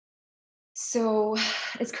So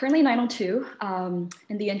it's currently 9:02.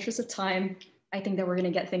 In the interest of time, I think that we're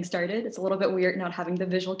going to get things started. It's a little bit weird not having the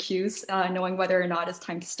visual cues, knowing whether or not it's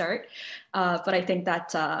time to start. But I think that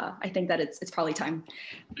it's probably time.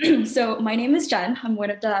 So my name is Jen. I'm one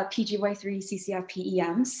of the PGY3 CCF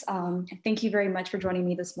PEMs. Thank you very much for joining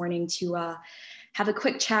me this morning to have a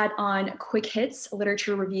quick chat on Quick Hits,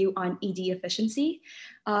 literature review on ED efficiency.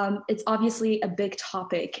 It's obviously a big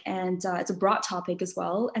topic and it's a broad topic as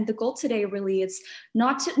well. And the goal today really is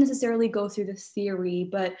not to necessarily go through the theory,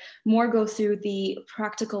 but more go through the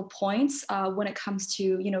practical points when it comes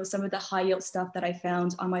to, some of the high yield stuff that I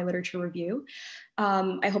found on my literature review.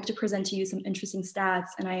 I hope to present to you some interesting stats,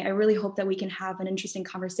 and I really hope that we can have an interesting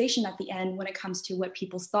conversation at the end when it comes to what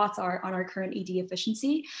people's thoughts are on our current ED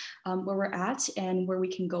efficiency, where we're at, and where we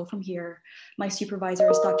can go from here. My supervisor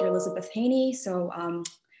is Dr. Elizabeth Haney, so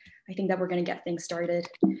I think that we're going to get things started.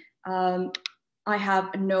 I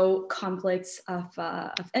have no conflicts of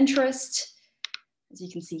interest, as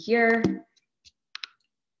you can see here.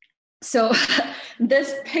 So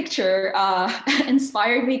this picture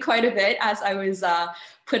inspired me quite a bit as I was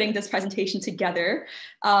putting this presentation together.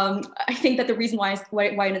 I think that the reason why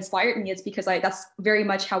it inspired me is because that's very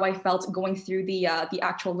much how I felt going through the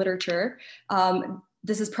actual literature.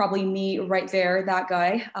 This is probably me right there, that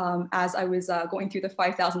guy, as I was going through the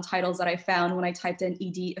 5,000 titles that I found when I typed in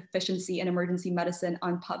ED efficiency and emergency medicine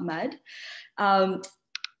on PubMed.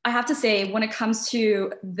 I have to say, when it comes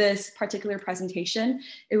to this particular presentation,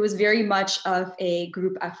 it was very much of a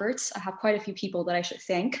group effort. I have quite a few people that I should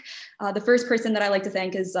thank. The first person that I like to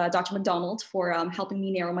thank is Dr. McDonald for helping me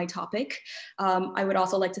narrow my topic. I would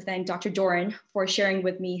also like to thank Dr. Doran for sharing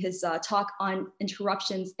with me his talk on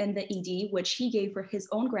interruptions in the ED, which he gave for his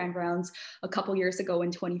own grand rounds a couple years ago in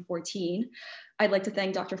 2014. I'd like to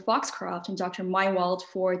thank Dr. Foxcroft and Dr. Mywald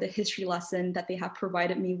for the history lesson that they have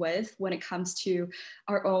provided me with when it comes to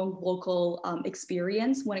our own local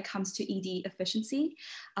experience when it comes to ED efficiency.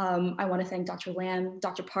 I want to thank Dr. Lamb,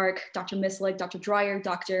 Dr. Park, Dr. Mislick, Dr. Dreyer,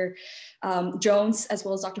 Dr. Jones, as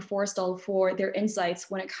well as Dr. Forrestal for their insights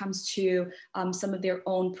when it comes to some of their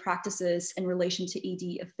own practices in relation to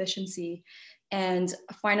ED efficiency. And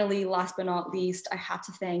finally, last but not least, I have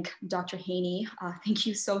to thank Dr. Haney. Thank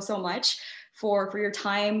you so much for your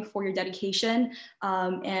time, for your dedication,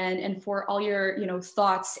 and for all your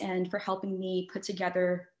thoughts and for helping me put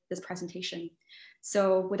together this presentation.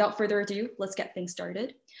 So without further ado, let's get things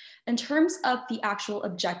started. In terms of the actual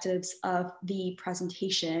objectives of the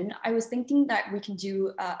presentation, I was thinking that we can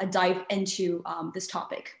do a dive into this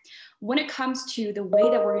topic. When it comes to the way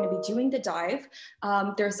that we're going to be doing the dive,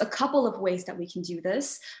 there's a couple of ways that we can do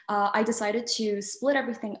this. I decided to split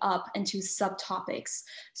everything up into subtopics.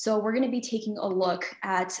 So we're going to be taking a look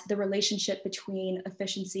at the relationship between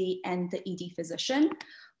efficiency and the ED physician,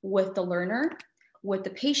 with the learner, with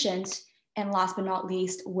the patient, and last but not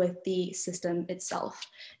least, with the system itself.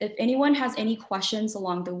 If anyone has any questions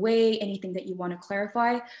along the way, anything that you want to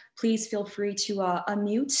clarify, please feel free to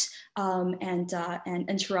unmute and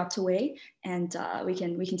interrupt away, and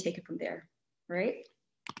we can take it from there, right?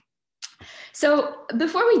 So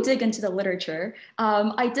before we dig into the literature,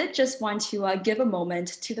 I did just want to give a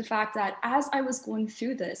moment to the fact that as I was going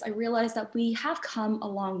through this, I realized that we have come a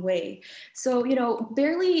long way. So,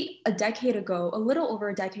 barely a decade ago, a little over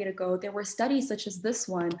a decade ago, there were studies such as this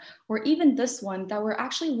one, or even this one, that were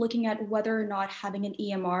actually looking at whether or not having an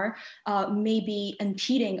EMR may be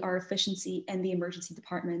impeding our efficiency in the emergency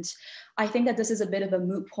department. I think that this is a bit of a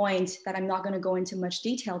moot point that I'm not going to go into much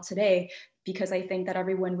detail today, because I think that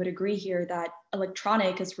everyone would agree here that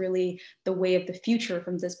electronic is really the way of the future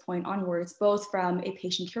from this point onwards, both from a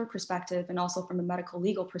patient care perspective and also from a medical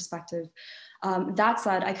legal perspective. That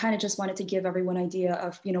said, I kind of just wanted to give everyone an idea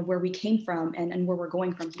of where we came from and where we're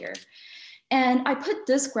going from here. And I put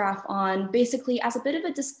this graph on basically as a bit of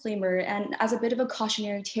a disclaimer and as a bit of a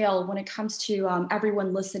cautionary tale when it comes to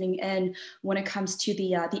everyone listening in, when it comes to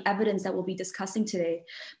the evidence that we'll be discussing today.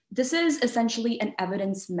 This is essentially an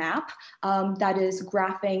evidence map that is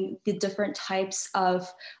graphing the different types of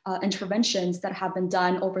interventions that have been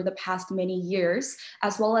done over the past many years,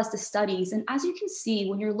 as well as the studies. And as you can see,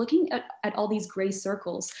 when you're looking at all these gray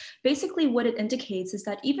circles, basically what it indicates is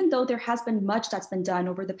that even though there has been much that's been done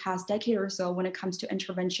over the past decade or so when it comes to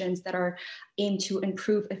interventions that are aimed to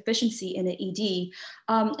improve efficiency in the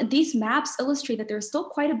ED, these maps illustrate that there's still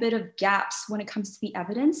quite a bit of gaps when it comes to the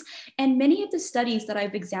evidence. And many of the studies that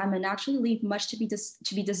I've examined exam and actually leave much to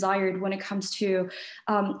be desired when it comes to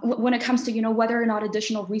whether or not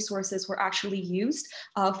additional resources were actually used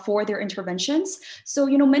for their interventions. So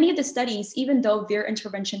many of the studies, even though their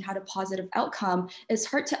intervention had a positive outcome, it's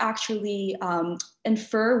hard to actually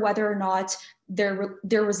infer whether or not their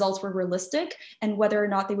results were realistic and whether or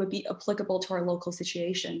not they would be applicable to our local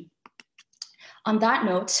situation. On that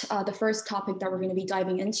note, the first topic that we're going to be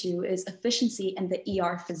diving into is efficiency and the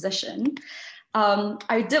ER physician.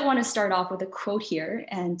 I did want to start off with a quote here,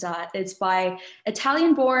 and it's by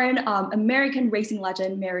Italian-born American racing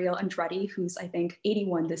legend Mario Andretti, who's I think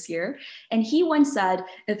 81 this year. And he once said,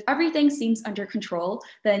 "If everything seems under control,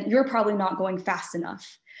 then you're probably not going fast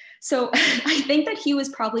enough." So I think that he was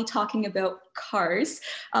probably talking about cars,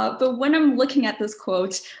 but when I'm looking at this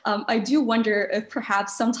quote, I do wonder if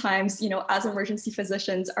perhaps sometimes, as emergency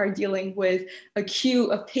physicians are dealing with a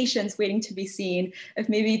queue of patients waiting to be seen, if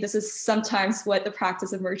maybe this is sometimes what the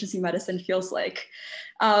practice of emergency medicine feels like.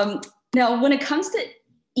 Now, when it comes to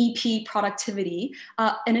EP productivity,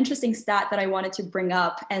 an interesting stat that I wanted to bring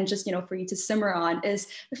up and just for you to simmer on is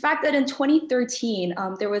the fact that in 2013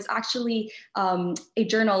 there was actually a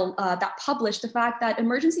journal that published the fact that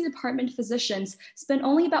emergency department physicians spend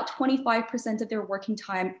only about 25% of their working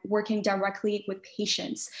time working directly with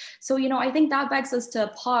patients. So I think that begs us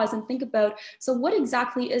to pause and think about, so what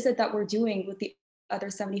exactly is it that we're doing with the other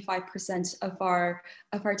 75% of our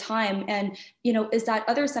time, and is that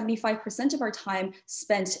other 75% of our time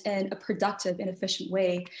spent in a productive and efficient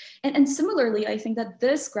way? And similarly, I think that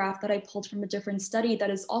this graph that I pulled from a different study that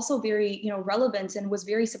is also very relevant and was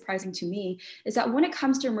very surprising to me is that when it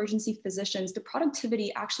comes to emergency physicians, the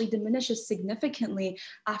productivity actually diminishes significantly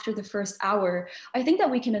after the first hour. I think that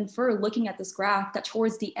we can infer, looking at this graph, that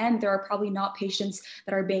towards the end there are probably not patients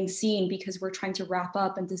that are being seen because we're trying to wrap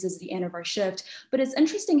up and this is the end of our shift. But it's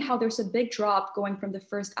interesting how there's a big drop going from the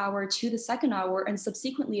first hour to the second hour, and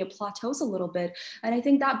subsequently it plateaus a little bit. And I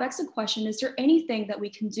think that begs the question, is there anything that we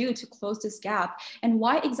can do to close this gap? And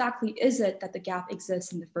why exactly is it that the gap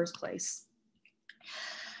exists in the first place?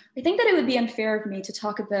 I think that it would be unfair of me to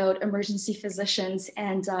talk about emergency physicians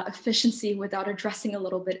and efficiency without addressing a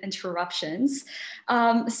little bit interruptions.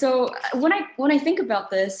 So when I think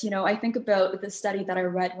about this, I think about the study that I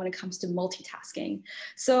read when it comes to multitasking.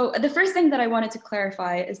 So the first thing that I wanted to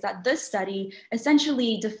clarify is that this study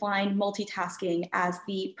essentially defined multitasking as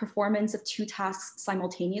the performance of two tasks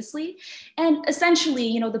simultaneously. And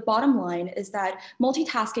essentially, the bottom line is that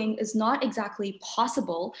multitasking is not exactly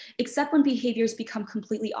possible except when behaviors become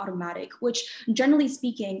completely automatic, which generally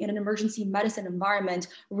speaking in an emergency medicine environment,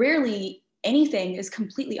 rarely anything is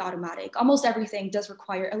completely automatic. Almost everything does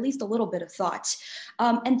require at least a little bit of thought.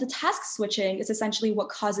 And the task switching is essentially what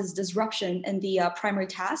causes disruption in the primary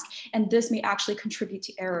task, and this may actually contribute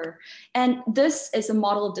to error. And this is a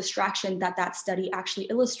model of distraction that study actually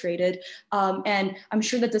illustrated. And I'm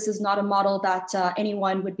sure that this is not a model that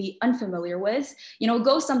anyone would be unfamiliar with. It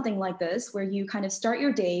goes something like this, where you kind of start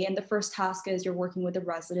your day and the first task is you're working with a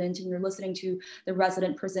resident and you're listening to the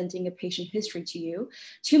resident presenting a patient history to you.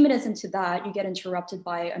 2 minutes into that, you get interrupted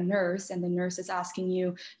by a nurse, and the nurse is asking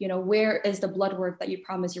you, where is the blood work that you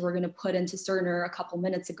promised you were going to put into Cerner a couple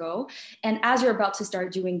minutes ago? And as you're about to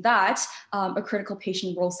start doing that, a critical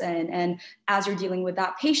patient rolls in, and as you're dealing with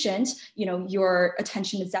that patient, your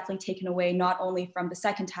attention is definitely taken away, not only from the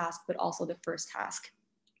second task, but also the first task.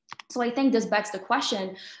 So I think this begs the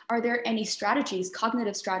question, are there any strategies,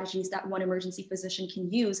 cognitive strategies, that one emergency physician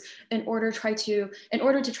can use in order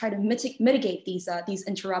to try to mitigate these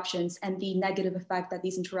interruptions and the negative effect that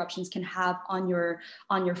these interruptions can have on your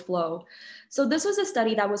flow? So this was a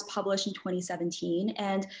study that was published in 2017,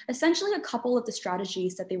 and essentially a couple of the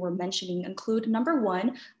strategies that they were mentioning include, number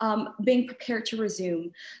one, being prepared to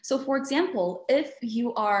resume. So for example, if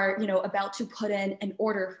you are about to put in an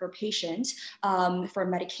order for a patient for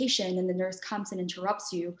medication, and the nurse comes and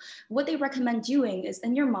interrupts you, what they recommend doing is,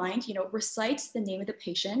 in your mind, recite the name of the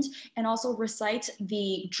patient and also recite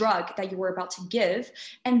the drug that you were about to give,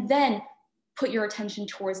 and then put your attention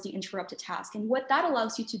towards the interrupted task. And what that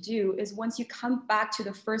allows you to do is, once you come back to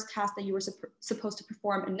the first task that you were supposed to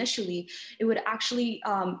perform initially, it would actually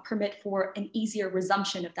permit for an easier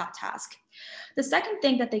resumption of that task. The second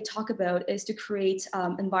thing that they talk about is to create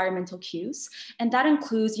environmental cues. And that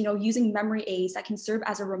includes, using memory aids that can serve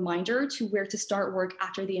as a reminder to where to start work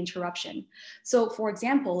after the interruption. So for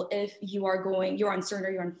example, if you're on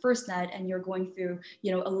Cerner, you're on FirstNet, and you're going through,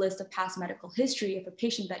 a list of past medical history of a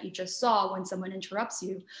patient that you just saw when someone interrupts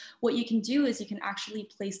you, what you can do is you can actually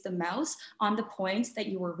place the mouse on the points that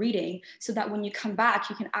you were reading, so that when you come back,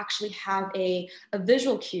 you can actually have a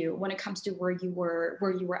visual cue when it comes to where you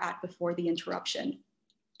were at before the interruption.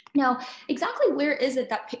 Now, exactly where is it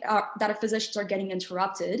that physicians are getting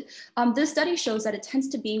interrupted? This study shows that it tends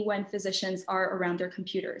to be when physicians are around their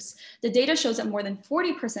computers. The data shows that more than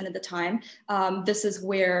 40% of the time, this is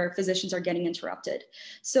where physicians are getting interrupted.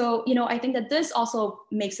 So, I think that this also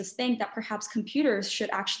makes us think that perhaps computers should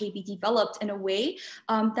actually be developed in a way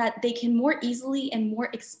that they can more easily and more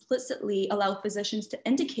explicitly allow physicians to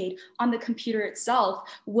indicate on the computer itself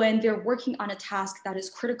when they're working on a task that is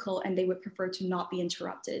critical and they would prefer to not be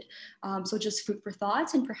interrupted. So just food for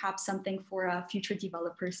thought and perhaps something for future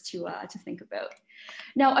developers to think about.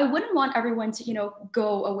 Now, I wouldn't want everyone to,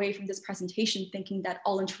 go away from this presentation thinking that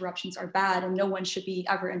all interruptions are bad and no one should be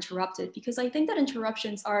ever interrupted, because I think that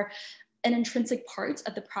interruptions are an intrinsic part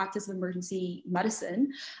of the practice of emergency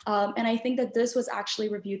medicine. And I think that this was actually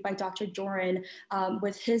reviewed by Dr. Doran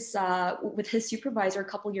with his supervisor a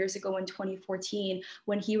couple years ago in 2014,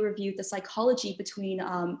 when he reviewed the psychology between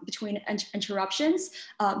interruptions,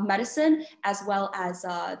 medicine, as well as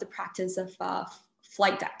the practice of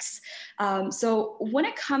flight decks. So when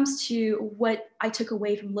it comes to what I took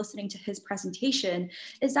away from listening to his presentation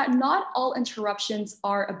is that not all interruptions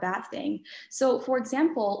are a bad thing. So for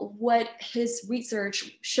example, what his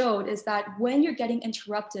research showed is that when you're getting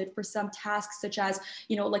interrupted for some tasks, such as,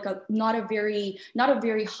 like not a very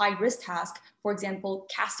high risk task, for example,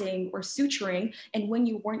 casting or suturing, and when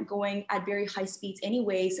you weren't going at very high speeds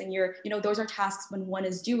anyways, and those are tasks when one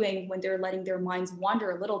is doing, when they're letting their minds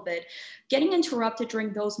wander a little bit, getting interrupted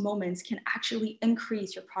during those moments can actually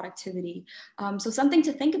increase your productivity. So something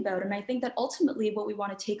to think about. And I think that ultimately what we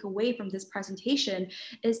want to take away from this presentation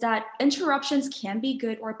is that interruptions can be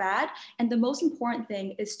good or bad. And the most important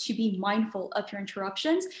thing is to be mindful of your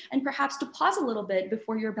interruptions and perhaps to pause a little bit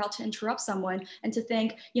before you're about to interrupt someone and to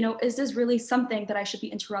think, is this really something that I should be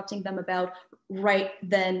interrupting them about right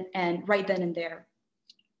then and there?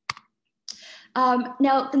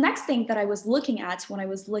 Now, the next thing that I was looking at when I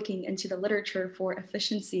was looking into the literature for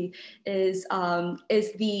efficiency is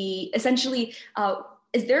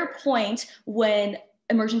is there a point when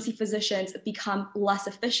emergency physicians become less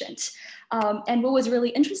efficient? And what was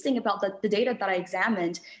really interesting about the data that I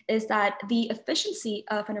examined is that the efficiency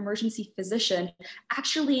of an emergency physician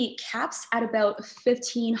actually caps at about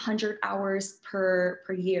 1,500 hours per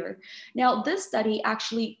year. Now, this study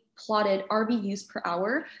actually plotted RVUs per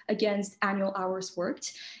hour against annual hours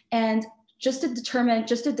worked. And just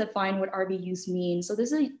to define what RVUs mean. So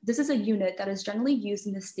this is a unit that is generally used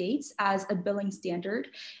in the States as a billing standard.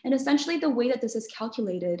 And essentially the way that this is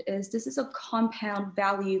calculated is this is a compound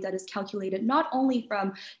value that is calculated not only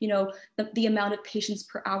from, the amount of patients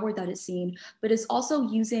per hour that is seen, but it's also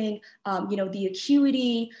using, the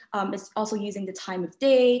acuity, it's also using the time of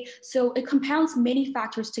day. So it compounds many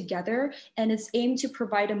factors together and it's aimed to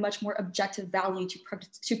provide a much more objective value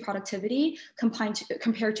to productivity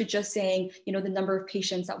compared to just saying, the number of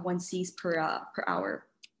patients that one sees per hour.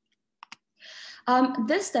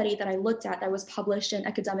 This study that I looked at that was published in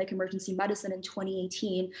Academic Emergency Medicine in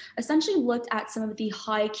 2018 essentially looked at some of the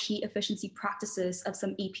high key efficiency practices of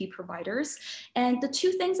some EP providers. And the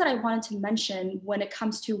two things that I wanted to mention when it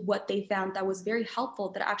comes to what they found that was very helpful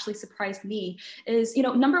that actually surprised me is,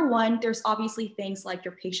 number one, there's obviously things like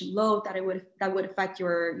your patient load that would affect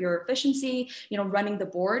your efficiency, running the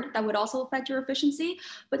board that would also affect your efficiency.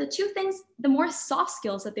 But the two things, the more soft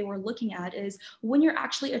skills that they were looking at is when you're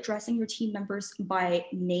actually addressing your team members by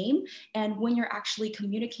name and when you're actually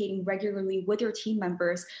communicating regularly with your team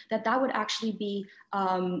members, that would actually be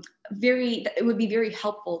it would be very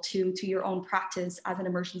helpful to your own practice as an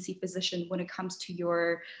emergency physician when it comes to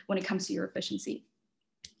your efficiency.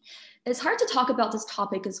 It's hard to talk about this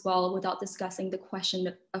topic as well without discussing the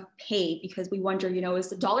question of pay, because we wonder, is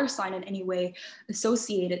the dollar sign in any way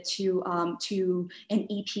associated to an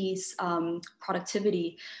EP's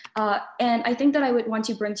productivity? And I think that I would want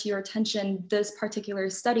to bring to your attention this particular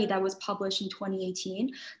study that was published in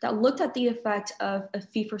 2018 that looked at the effect of a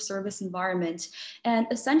fee-for-service environment. And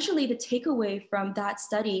essentially the takeaway from that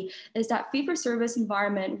study is that fee-for-service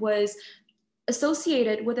environment was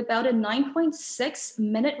associated with about a 9.6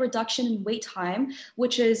 minute reduction in wait time,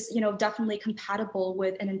 which is definitely compatible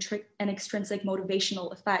with an extrinsic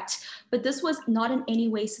motivational effect. But this was not in any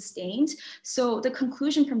way sustained. So the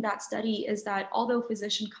conclusion from that study is that although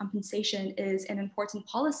physician compensation is an important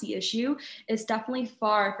policy issue, it's definitely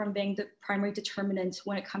far from being the primary determinant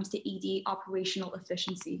when it comes to ED operational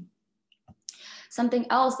efficiency. Something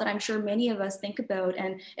else that I'm sure many of us think about,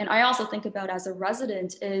 and I also think about as a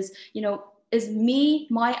resident, is is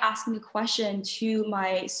my asking a question to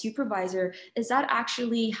my supervisor, is that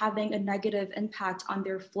actually having a negative impact on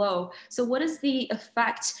their flow? So what is the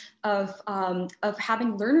effect of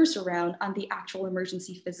having learners around on the actual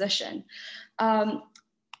emergency physician?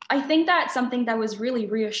 I think that something that was really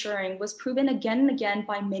reassuring was proven again and again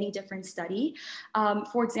by many different studies.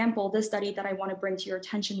 For example, this study that I want to bring to your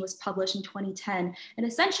attention was published in 2010. And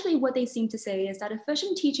essentially what they seem to say is that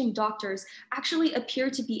efficient teaching doctors actually appear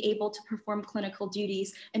to be able to perform clinical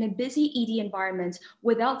duties in a busy ED environment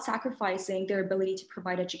without sacrificing their ability to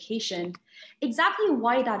provide education. Exactly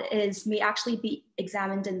why that is may actually be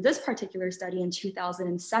examined in this particular study in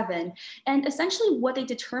 2007. And essentially what they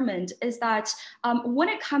determined is that when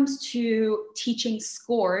it comes to teaching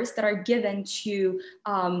scores that are given to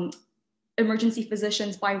emergency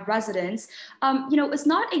physicians by residents, it's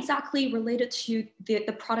not exactly related to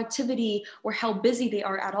the productivity or how busy they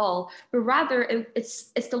are at all, but rather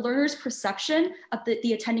it's the learner's perception of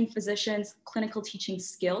the attending physician's clinical teaching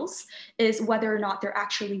skills, is whether or not they're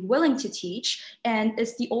actually willing to teach, and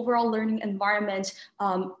it's the overall learning environment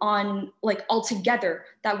on like altogether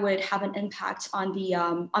that would have an impact on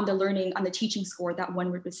the learning, on the teaching score that one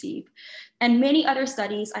would receive. And many other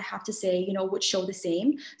studies, I have to say, would show the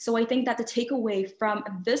same. So I think that the takeaway from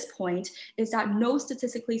this point is that no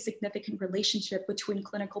statistically significant relationship between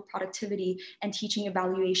clinical productivity and teaching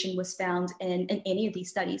evaluation was found in any of these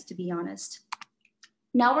studies, to be honest.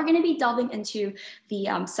 Now we're going to be delving into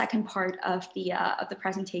the second part of the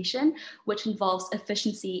presentation, which involves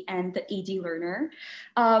efficiency and the ED learner.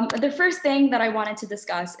 The first thing that I wanted to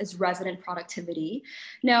discuss is resident productivity.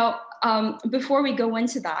 Now, before we go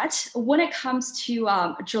into that, when it comes to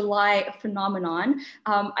July phenomenon,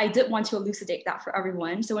 I did want to elucidate that for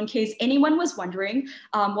everyone. So in case anyone was wondering,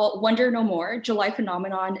 well, wonder no more, July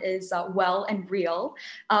phenomenon is well and real.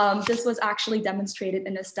 This was actually demonstrated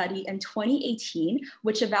in a study in 2018,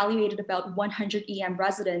 which evaluated about 100 EM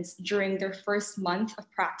residents during their first month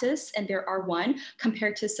of practice in their R1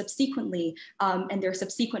 compared to subsequently in their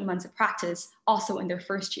subsequent months of practice, also in their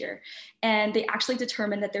first year. And they actually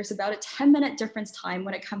determined that there's about a 10-minute difference time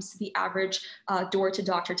when it comes to the average door to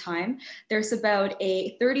doctor time. There's about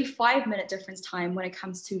a 35-minute difference time when it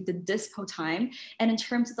comes to the dispo time. And in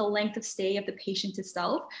terms of the length of stay of the patient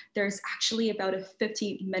itself, there's actually about a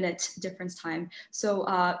 50-minute difference time. So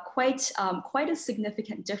quite a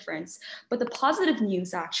significant difference. But the positive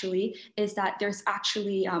news actually is that there's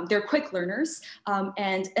actually, they're quick learners.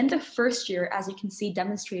 And in the first year, as you can see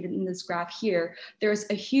demonstrated in this graph here, there's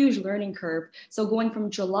a huge learning curve. So going from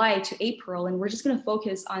July to April, and we're just going to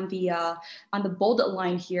focus on the bolded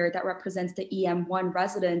line here that represents the EM1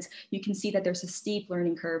 residents, you can see that there's a steep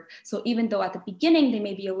learning curve. So even though at the beginning they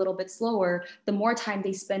may be a little bit slower, the more time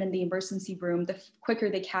they spend in the emergency room, the quicker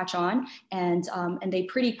they catch on, and they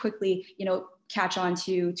pretty quickly, catch on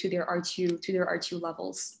to their R2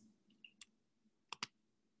 levels.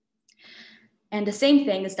 And the same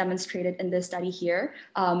thing is demonstrated in this study here.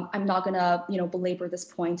 I'm not gonna belabor this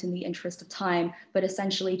point in the interest of time, but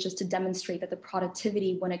essentially just to demonstrate that the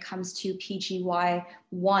productivity when it comes to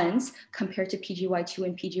PGY1s compared to PGY2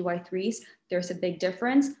 and PGY3s, there's a big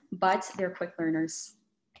difference, but they're quick learners.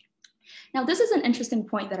 Now, this is an interesting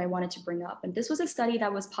point that I wanted to bring up. And this was a study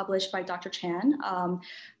that was published by Dr. Chan,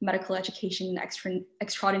 medical education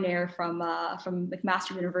extraordinaire from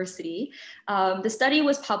McMaster University. The study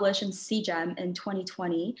was published in CGEM in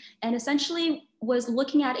 2020, and essentially was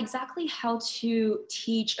looking at exactly how to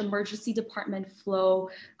teach emergency department flow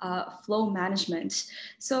management.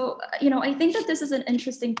 So, I think that this is an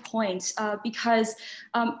interesting point because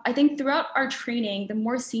I think throughout our training, the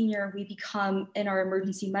more senior we become in our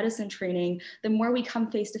emergency medicine training, the more we come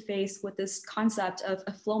face to face with this concept of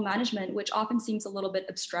flow management, which often seems a little bit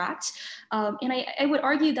abstract. And I would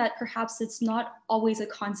argue that perhaps it's not always a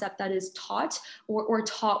concept that is taught or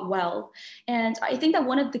taught well. And I think that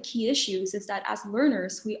one of the key issues is that as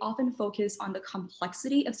learners, we often focus on the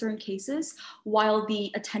complexity of certain cases, while the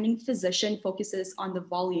attending physician focuses on the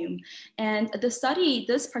volume. And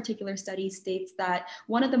this particular study states that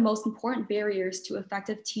one of the most important barriers to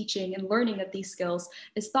effective teaching and learning of these skills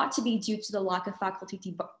is thought to be due to the lack of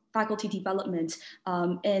faculty development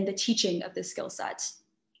in the teaching of this skill set.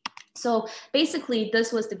 So basically,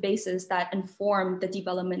 this was the basis that informed the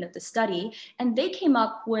development of the study. And they came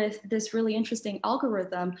up with this really interesting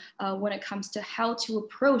algorithm when it comes to how to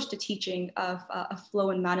approach the teaching of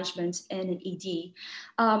flow and management in an ED.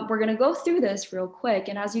 We're going to go through this real quick.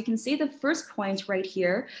 And as you can see, the first point right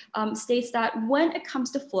here states that when it comes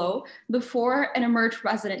to flow, before an emerged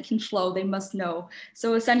resident can flow, they must know.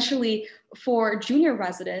 So essentially, for junior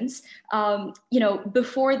residents,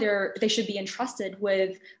 before they should be entrusted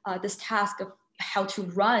with this task of how to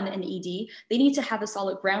run an ED, they need to have a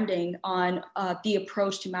solid grounding on the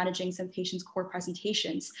approach to managing some patients' core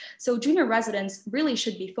presentations. So junior residents really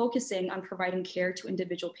should be focusing on providing care to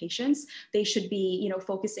individual patients. They should be,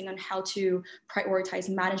 focusing on how to prioritize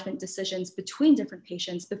management decisions between different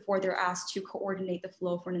patients before they're asked to coordinate the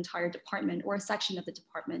flow for an entire department or a section of the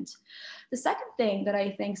department. The second thing that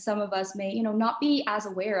I think some of us may, not be as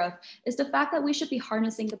aware of is the fact that we should be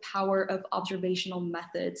harnessing the power of observational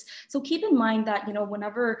methods. So keep in mind that,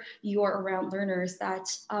 whenever you are around learners, that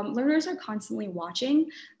learners are constantly watching.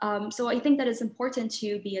 So I think that it's important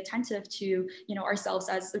to be attentive to, ourselves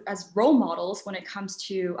as role models when it comes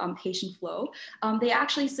to patient flow. They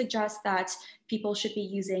actually suggest that people should be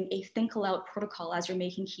using a think aloud protocol as you're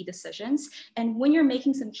making key decisions. And when you're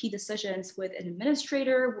making some key decisions with an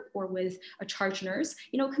administrator or with a charge nurse,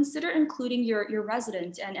 consider including your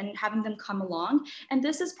resident and having them come along. And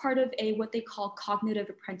this is part of what they call cognitive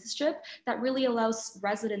apprenticeship that really allows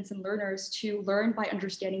residents and learners to learn by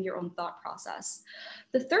understanding your own thought process.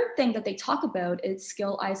 The third thing that they talk about is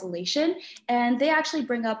skill isolation. And they actually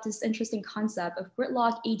bring up this interesting concept of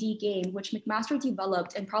Gridlock AD game, which McMaster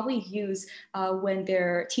developed and probably use when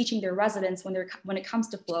they're teaching their residents when it comes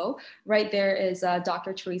to flow. Right there is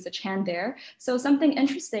Dr. Teresa Chan there. So something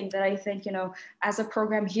interesting that I think, as a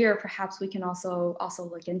program here, perhaps we can also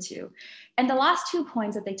look into. And the last 2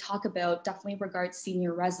 points that they talk about definitely regard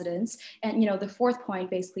senior residents. And, the fourth point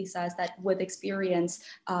basically says that with experience,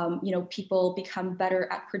 people become better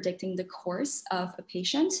at predicting the course of a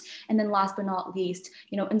patient. And then last but not least,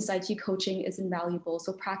 in situ coaching is invaluable.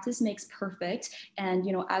 So practice makes perfect. And,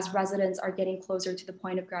 as residents are getting closer to the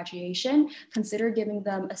point of graduation, consider giving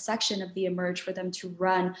them a section of the emerge for them to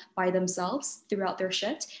run by themselves throughout their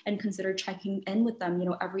shift, and consider checking in with them,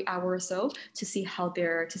 every hour or so to see how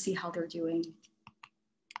they're doing.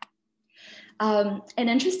 An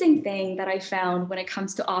interesting thing that I found when it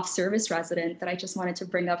comes to off-service resident that I just wanted to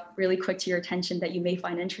bring up really quick to your attention that you may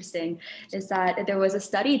find interesting is that there was a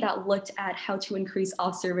study that looked at how to increase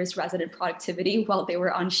off-service resident productivity while they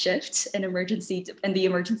were on shift in the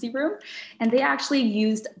emergency room. And they actually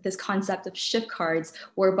used this concept of shift cards,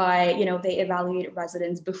 whereby, they evaluated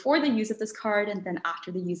residents before the use of this card and then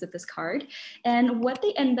after the use of this card. And what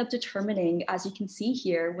they ended up determining, as you can see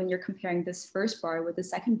here, when you're comparing this first bar with the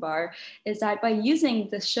second bar, is that by using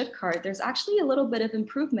the shift card, there's actually a little bit of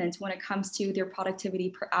improvement when it comes to their productivity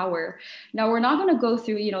per hour. Now, we're not going to go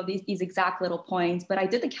through, these exact little points, but I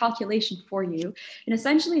did the calculation for you. And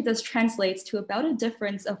essentially, this translates to about a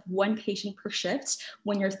difference of 1 patient per shift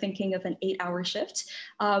when you're thinking of an 8-hour shift.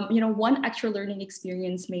 One extra learning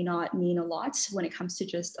experience may not mean a lot when it comes to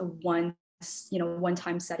just a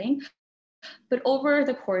one-time setting. But over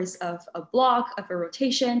the course of a block, of a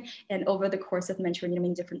rotation, and over the course of mentoring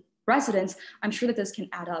many different residents, I'm sure that this can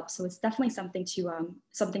add up. So it's definitely something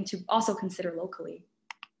to also consider locally.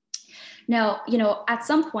 Now, at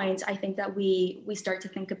some point, I think that we start to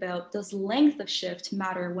think about, does length of shift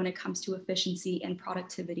matter when it comes to efficiency and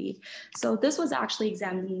productivity? So this was actually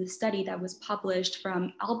examined in the study that was published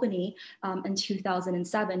from Albany in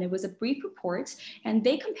 2007. It was a brief report, and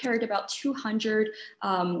they compared about 200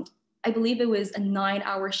 I believe it was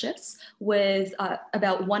 9-hour shifts with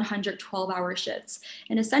about 112-hour shifts.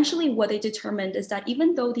 And essentially what they determined is that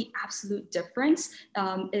even though the absolute difference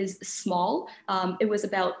is small, it was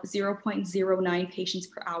about 0.09 patients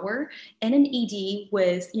per hour. In an ED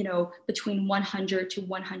with, between 100 to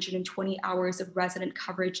 120 hours of resident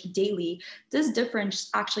coverage daily, this difference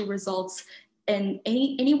actually results and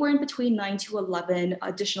anywhere in between 9 to 11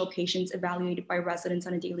 additional patients evaluated by residents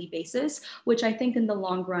on a daily basis, which I think in the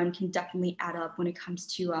long run can definitely add up when it comes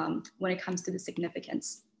to the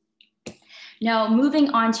significance. Now,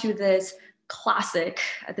 moving on to this classic,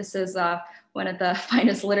 this is one of the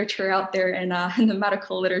finest literature out there in the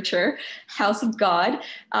medical literature, House of God.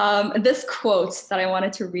 This quote that I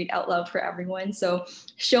wanted to read out loud for everyone. So,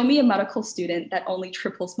 show me a medical student that only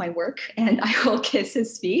triples my work and I will kiss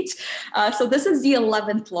his feet. So this is the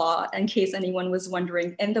 11th law, in case anyone was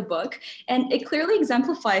wondering, in the book. And it clearly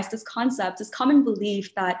exemplifies this concept, this common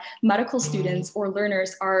belief that medical students or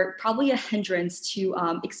learners are probably a hindrance to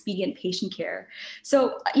expedient patient care.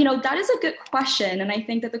 So, that is a good question. And I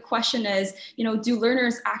think that the question is, do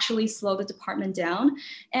learners actually slow the department down?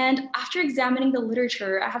 And after examining the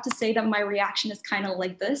literature, I have to say that my reaction is kind of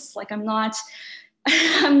like this. Like, I'm not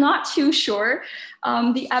I'm not too sure.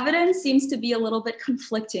 The evidence seems to be a little bit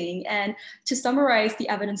conflicting. And to summarize the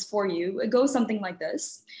evidence for you, it goes something like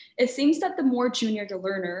this. It seems that the more junior the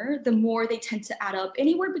learner, the more they tend to add up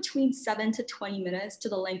anywhere between 7 to 20 minutes to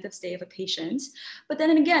the length of stay of a patient. But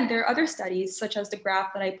then again, there are other studies, such as the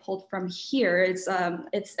graph that I pulled from here. It's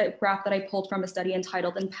a graph that I pulled from a study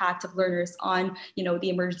entitled Impact of Learners on, the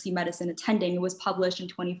emergency medicine attending. It was published in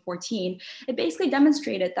 2014. It basically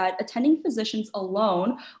demonstrated that attending physicians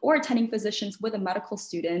alone or attending physicians with a medical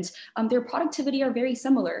student, their productivity are very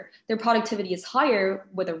similar. Their productivity is higher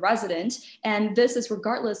with a resident, and this is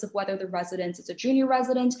regardless of whether the resident is a junior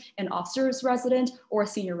resident, an officer's resident, or a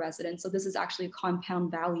senior resident. So this is actually a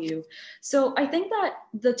compound value. So I think that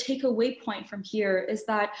the takeaway point from here is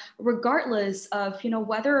that regardless of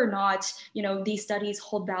whether or not these studies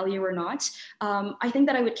hold value or not, I think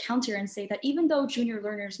that I would counter and say that even though junior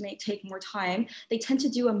learners may take more time, they tend to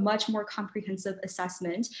do a much more comprehensive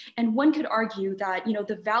assessment. And one could argue that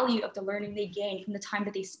the value of the learning they gain from the time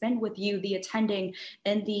that they spend with you, the attending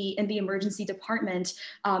in the emergency department,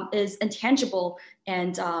 is intangible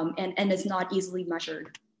and is not easily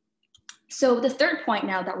measured. So the third point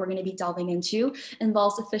now that we're going to be delving into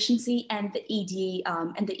involves efficiency and the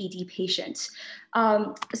ED patient.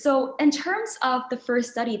 So in terms of the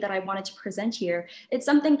first study that I wanted to present here, it's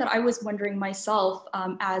something that I was wondering myself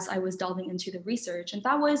as I was delving into the research. And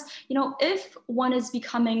that was, if one is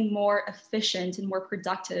becoming more efficient and more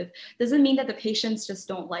productive, does it mean that the patients just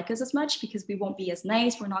don't like us as much because we won't be as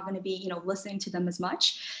nice? We're not going to be, listening to them as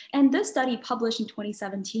much. And this study published in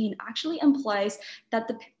 2017 actually implies that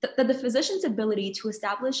the physician's ability to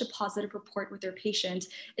establish a positive rapport with their patient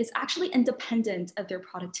is actually independent of their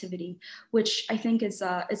productivity, which I think is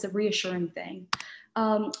a reassuring thing.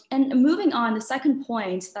 And moving on, the second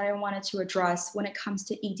point that I wanted to address when it comes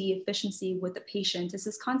to ED efficiency with the patient is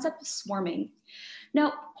this concept of swarming.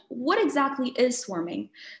 Now, what exactly is swarming?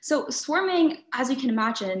 So swarming, as you can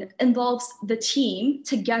imagine, involves the team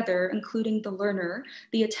together, including the learner,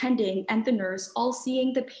 the attending, and the nurse, all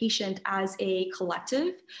seeing the patient as a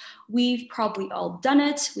collective. We've probably all done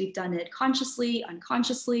it. We've done it consciously,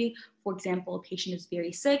 unconsciously. For example, a patient is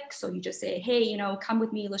very sick, so you just say, hey, come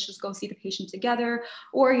with me, let's just go see the patient together.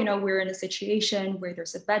 Or, we're in a situation where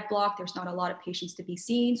there's a bed block, there's not a lot of patients to be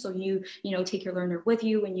seen, so you take your learner with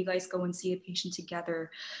you and you guys go and see a patient together.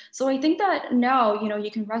 So I think that now, you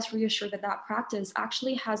can rest reassured that that practice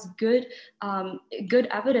actually has good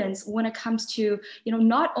evidence when it comes to,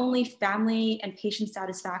 not only family and patient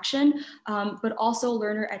satisfaction, but also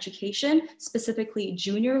learner education, specifically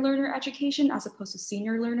junior learner education as opposed to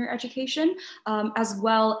senior learner education. As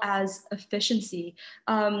well as efficiency.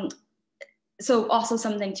 So also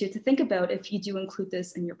something to think about if you do include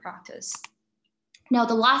this in your practice. Now,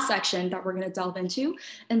 the last section that we're going to delve into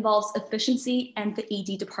involves efficiency and the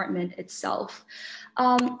ED department itself.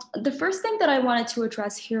 The first thing that I wanted to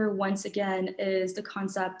address here once again is the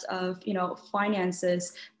concept of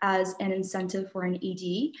finances as an incentive for an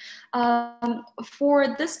ED.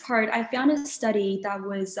 For this part, I found a study that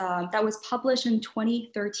was published in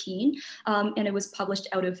 2013, and it was published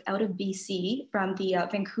out of BC from the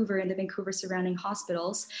Vancouver and the Vancouver surrounding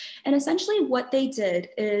hospitals. And essentially, what they did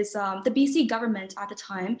is the BC government at the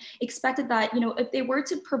time expected that if they were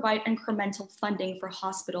to provide incremental funding for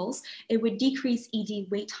hospitals, it would decrease ED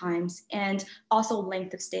wait times and also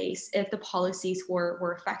length of stays if the policies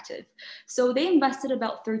were effective. So they invested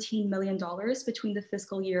about $13 million between the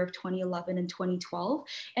fiscal year of 2011 and 2012.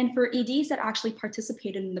 And for EDs that actually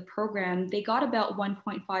participated in the program, they got about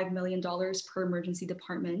 $1.5 million per emergency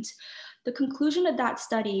department. The conclusion of that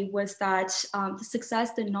study was that the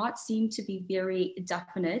success did not seem to be very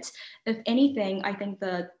definite. If anything, I think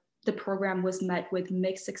the program was met with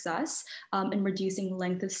mixed success in reducing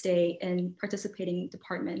length of stay in participating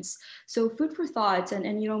departments. So food for thought, and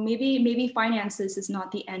maybe finances is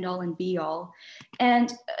not the end all and be all.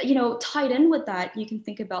 And tied in with that, you can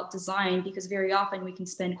think about design, because very often we can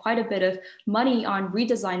spend quite a bit of money on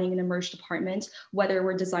redesigning an emerged department, whether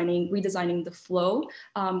we're redesigning the flow,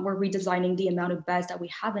 we're redesigning the amount of beds that we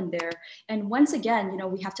have in there. And once again,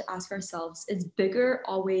 we have to ask ourselves, is bigger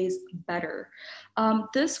always better?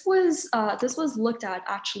 This was looked at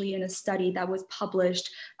actually in a study that was published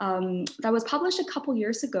a couple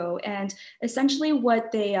years ago, and essentially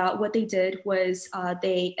what they did was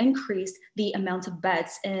they increased the amount of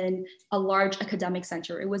beds in a large academic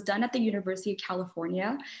center. It was done at the University of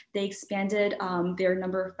California. They expanded their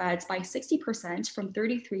number of beds by 60% from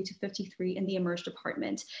 33 to 53 in the emerged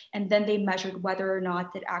department, and then they measured whether or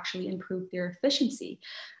not that actually improved their efficiency.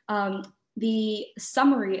 The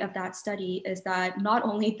summary of that study is that not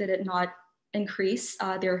only did it not increase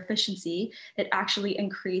their efficiency, it actually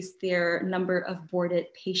increased their number of boarded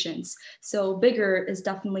patients. So bigger is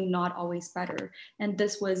definitely not always better. And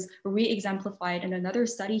this was re-exemplified in another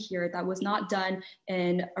study here that was not done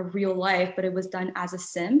in a real life, but it was done as a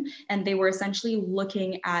sim. And they were essentially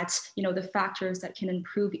looking at, the factors that can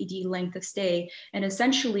improve ED length of stay. And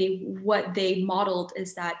essentially what they modeled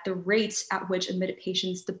is that the rate at which admitted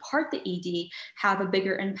patients depart the ED have a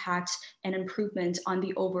bigger impact and improvement on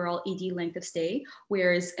the overall ED length of stay,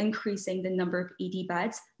 whereas increasing the number of ED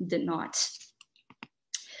beds did not.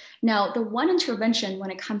 Now, the one intervention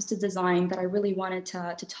when it comes to design that I really wanted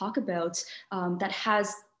to talk about that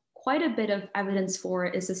has quite a bit of evidence for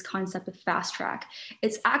is this concept of fast track.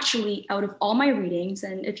 It's actually, out of all my readings,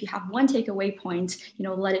 and if you have one takeaway point,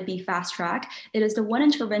 let it be fast track. It is the one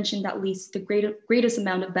intervention that leads to the greatest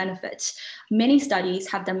amount of benefit. Many studies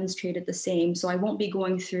have demonstrated the same, so I won't be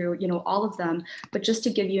going through, all of them, but just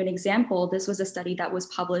to give you an example, this was a study that was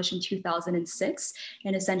published in 2006,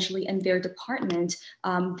 and essentially in their department,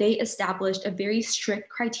 they established a very strict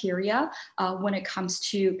criteria when it comes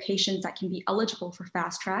to patients that can be eligible for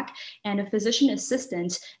fast track. And a physician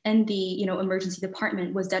assistant in the emergency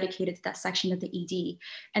department was dedicated to that section of the ED.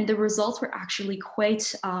 And the results were actually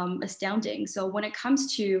quite astounding. So when it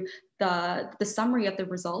comes to the summary of the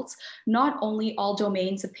results, not only all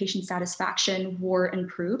domains of patient satisfaction were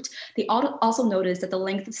improved, they also noticed that the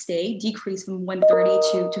length of stay decreased from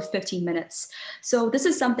 130 to 15 minutes. So this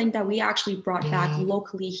is something that we actually brought back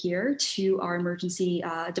locally here to our emergency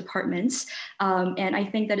departments. And I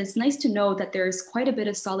think that it's nice to know that there's quite a bit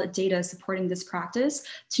of solid data supporting this practice,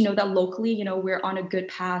 to know that locally, we're on a good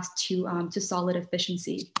path to solid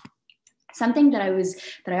efficiency. Something that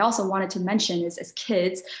I also wanted to mention is as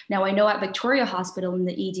kids. Now I know at Victoria Hospital in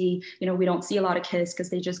the ED, we don't see a lot of kids because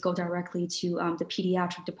they just go directly to the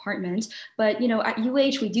pediatric department. But at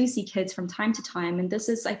UH we do see kids from time to time, and this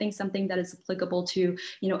is, I think, something that is applicable to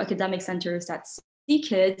academic centers that see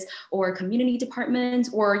kids, or community departments,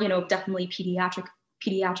 or definitely pediatric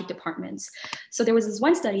departments. So there was this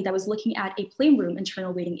one study that was looking at a playroom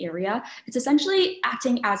internal waiting area. It's essentially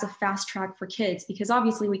acting as a fast track for kids, because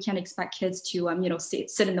obviously we can't expect kids to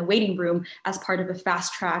sit in the waiting room as part of a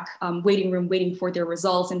fast track waiting room, waiting for their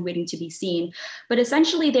results and waiting to be seen. But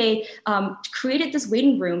essentially they created this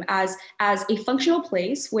waiting room as a functional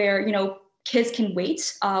place where kids can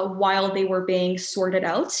wait while they were being sorted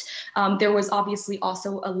out. There was obviously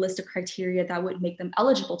also a list of criteria that would make them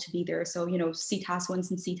eligible to be there. So, CTAS 1s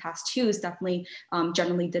and CTAS 2s definitely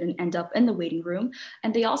generally didn't end up in the waiting room.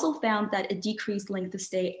 And they also found that it decreased length of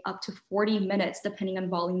stay up to 40 minutes, depending on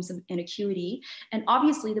volumes and acuity. And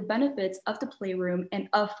obviously the benefits of the playroom and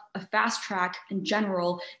of a fast track in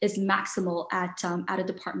general is maximal at a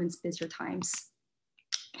department's busier times.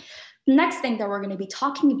 The next thing that we're going to be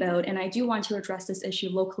talking about, and I do want to address this issue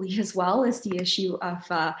locally as well, is the issue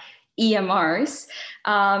of EMRs.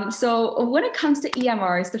 So when it comes to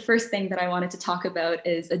EMRs, the first thing that I wanted to talk about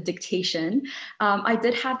is a dictation. I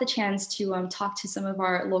did have the chance to talk to some of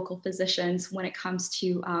our local physicians when it comes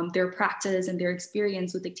to their practice and their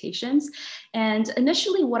experience with dictations. And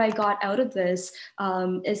initially what I got out of this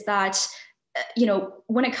is that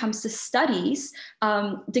when it comes to studies,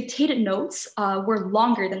 dictated notes were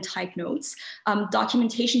longer than typed notes.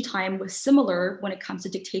 Documentation time was similar when it comes to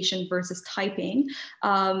dictation versus typing.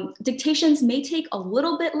 Dictations may take a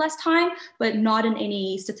little bit less time, but not in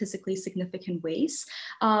any statistically significant ways.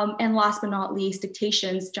 And last but not least,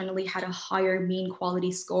 dictations generally had a higher mean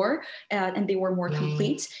quality score, and they were more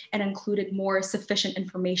complete and included more sufficient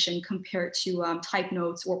information compared to typed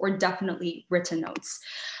notes or definitely written notes.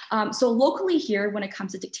 So locally here, when it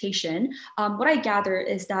comes to dictation, what I gather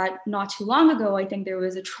is that not too long ago, I think there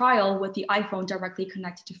was a trial with the iPhone directly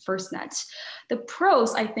connected to FirstNet. The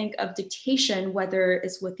pros, I think, of dictation, whether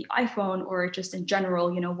it's with the iPhone or just in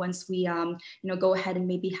general, once we, go ahead and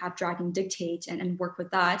maybe have drag and dictate and work with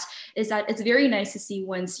that, is that it's very nice to see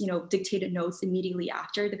once, dictated notes immediately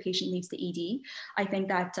after the patient leaves the ED. I think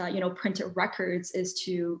that, printed records is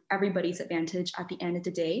to everybody's advantage at the end of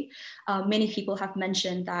the day. Many people have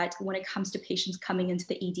mentioned that when it comes to patients coming into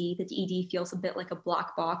the ED, that the ED feels a bit like a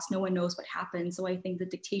black box. No one knows what happened. So I think the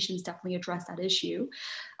dictations definitely address that issue.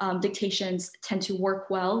 Dictations tend to work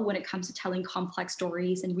well when it comes to telling complex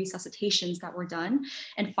stories and resuscitations that were done.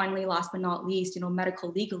 And finally, last but not least,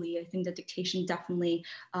 medical legally, I think the dictation definitely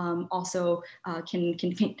also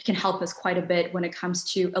can help us quite a bit when it comes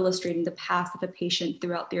to illustrating the path of a patient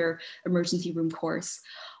throughout their emergency room course.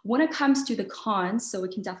 When it comes to the cons, so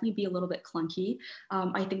it can definitely be a little bit clunky.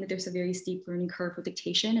 I think that there's a very steep learning curve with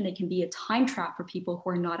dictation, and it can be a time trap for people who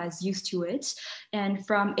are not as used to it. And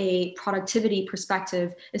from a productivity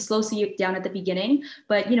perspective, it slows you down at the beginning,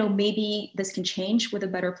 but maybe this can change with a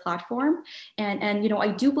better platform. And I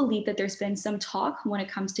do believe that there's been some talk when it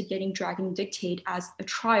comes to getting Dragon Dictate as a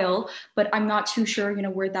trial, but I'm not too sure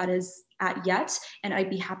where that is at yet, and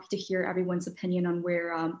I'd be happy to hear everyone's opinion on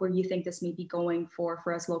where you think this may be going for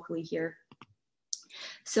us locally here.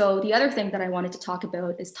 So the other thing that I wanted to talk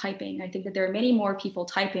about is typing. I think that there are many more people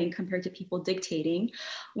typing compared to people dictating.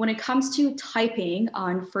 When it comes to typing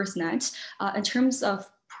on FirstNet, in terms of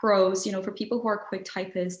pros, for people who are quick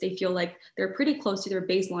typists, they feel like they're pretty close to their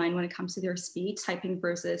baseline when it comes to their speed, typing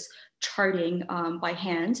versus charting by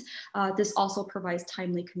hand. This also provides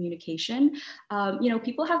timely communication.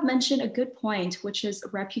 People have mentioned a good point, which is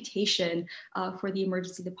reputation for the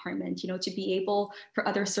emergency department, to be able for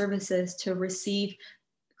other services to receive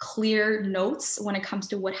clear notes when it comes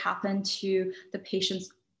to what happened to the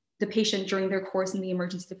patient during their course in the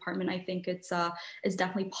emergency department. I think it's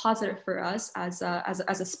definitely positive for us as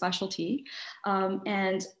a specialty.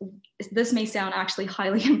 And this may sound actually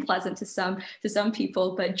highly unpleasant to some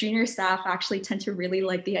people, but junior staff actually tend to really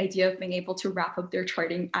like the idea of being able to wrap up their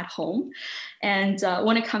charting at home. And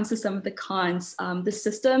when it comes to some of the cons, the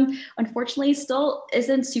system unfortunately still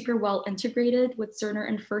isn't super well integrated with Cerner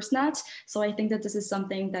and FirstNet. So I think that this is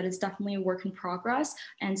something that is definitely a work in progress,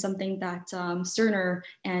 and something that Cerner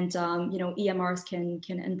and EMRs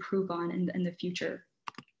can improve on in the future.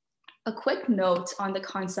 A quick note on the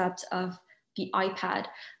concept of the iPad.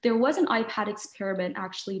 There was an iPad experiment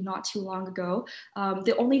actually not too long ago.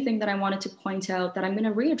 The only thing that I wanted to point out that I'm going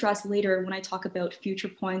to readdress later when I talk about future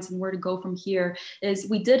points and where to go from here is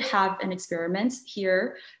we did have an experiment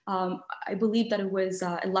here. I believe that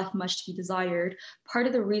it left much to be desired. Part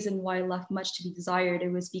of the reason why it left much to be desired,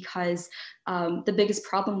 it was because the biggest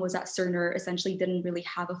problem was that Cerner essentially didn't really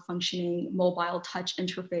have a functioning mobile touch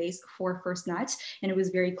interface for FirstNet, and it was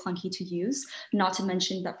very clunky to use. Not to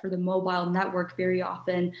mention that for the mobile network, very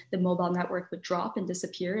often the mobile network would drop and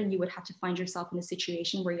disappear, and you would have to find yourself in a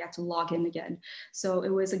situation where you had to log in again. So it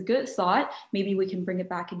was a good thought. Maybe we can bring it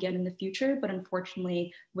back again in the future, but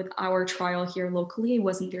unfortunately with our trial here locally, it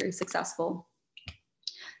wasn't very successful.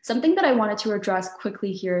 Something that I wanted to address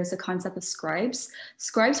quickly here is the concept of scribes.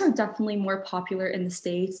 Scribes are definitely more popular in the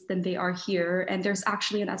States than they are here. And there's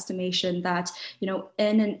actually an estimation that, in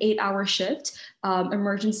an 8-hour shift,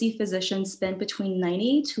 emergency physicians spend between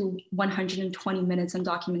 90 to 120 minutes on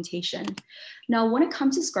documentation. Now, when it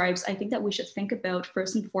comes to scribes, I think that we should think about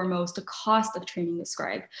first and foremost the cost of training a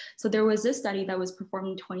scribe. So there was this study that was performed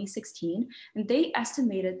in 2016, and they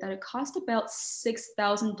estimated that it cost about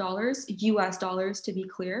 $6,000 US dollars, to be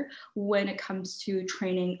clear, when it comes to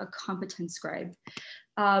training a competent scribe.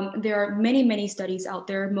 There are many studies out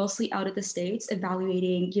there, mostly out of the States,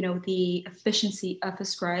 evaluating, the efficiency of a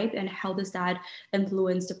scribe and how does that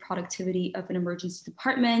influence the productivity of an emergency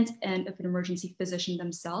department and of an emergency physician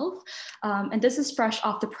themselves. And this is fresh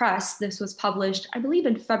off the press. This was published, I believe,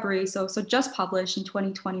 in February, so just published in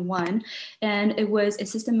 2021. And it was a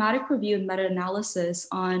systematic review and meta-analysis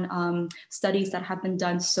on studies that have been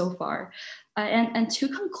done so far. And to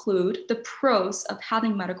conclude, the pros of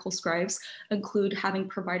having medical scribes include having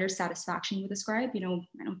provider satisfaction with a scribe. I don't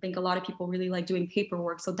think a lot of people really like doing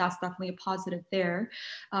paperwork, so that's definitely a positive there.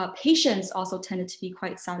 Patients also tended to be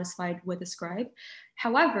quite satisfied with a scribe.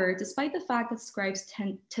 However, despite the fact that scribes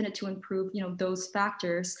tended to improve, those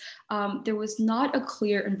factors, there was not a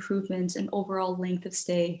clear improvement in overall length of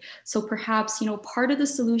stay. So perhaps, part of the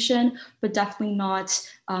solution, but definitely not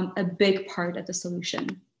a big part of the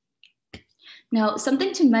solution. Now,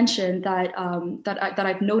 something to mention that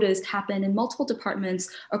I've noticed happen in multiple departments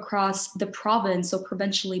across the province, so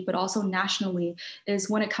provincially, but also nationally, is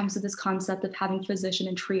when it comes to this concept of having physician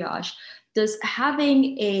in triage. Does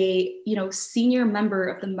having a senior member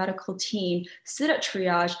of the medical team sit at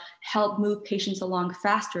triage help move patients along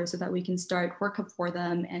faster so that we can start workup for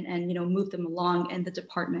them and move them along in the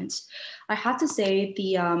department? I have to say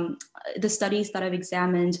the studies that I've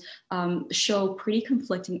examined show pretty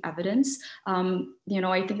conflicting evidence.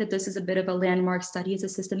 I think that this is a bit of a landmark study. It's a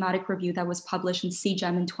systematic review that was published in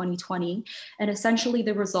CGEM in 2020, and essentially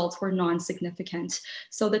the results were non-significant.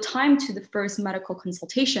 So the time to the first medical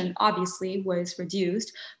consultation obviously was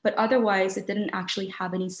reduced, but otherwise it didn't actually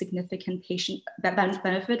have any significant patient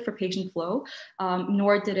benefit for patient flow,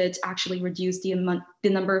 nor did it actually reduce the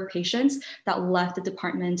number of patients that left the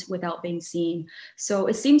department without being seen. So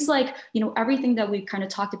it seems like everything that we've kind of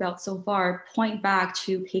talked about so far point back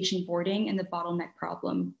to patient boarding and the bottleneck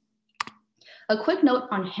problem. A quick note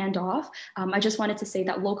on handoff. I just wanted to say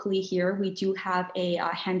that locally here, we do have a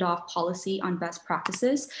handoff policy on best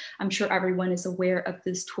practices. I'm sure everyone is aware of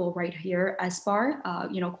this tool right here, SBAR,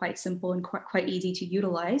 quite simple and quite easy to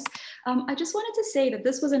utilize. I just wanted to say that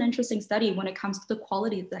this was an interesting study when it comes to the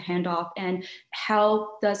quality of the handoff and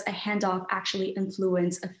how does a handoff actually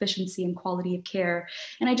influence efficiency and quality of care.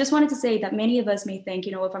 And I just wanted to say that many of us may think,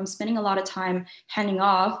 if I'm spending a lot of time handing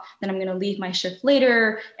off, then I'm going to leave my shift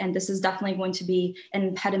later, and this is definitely going to be an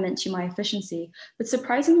impediment to my efficiency. But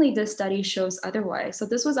surprisingly, this study shows otherwise. So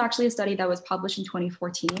this was actually a study that was published in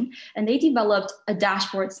 2014, and they developed a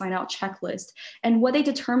dashboard sign-out checklist. And what they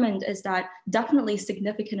determined is that definitely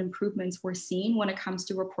significant improvements were seen when it comes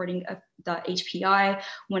to reporting of the HPI,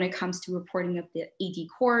 when it comes to reporting of the ED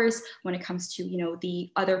course, when it comes to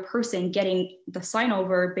the other person getting the sign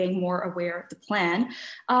over, being more aware of the plan.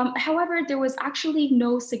 However, there was actually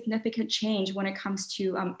no significant change when it comes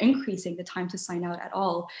to increasing the time to sign out at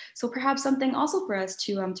all. So perhaps something also for us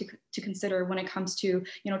to consider when it comes to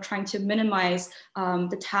trying to minimize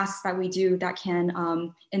the tasks that we do that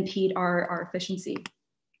can impede our efficiency.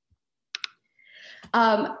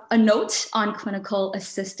 A note on clinical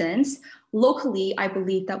assistants. Locally, I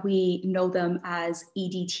believe that we know them as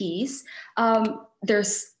EDTs.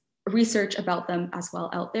 There's research about them as well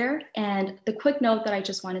out there. And the quick note that I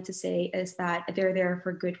just wanted to say is that they're there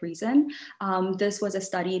for good reason. This was a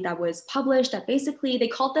study that was published that basically they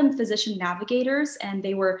called them physician navigators, and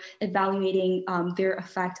they were evaluating their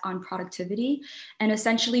effect on productivity. And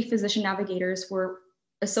essentially physician navigators were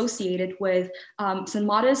associated with some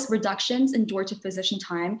modest reductions in door to physician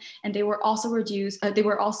time, and they were also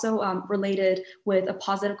related with a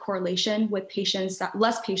positive correlation with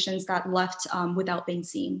less patients that left without being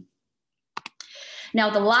seen. Now,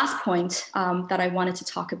 the last point that I wanted to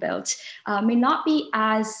talk about may not be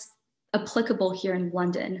as applicable here in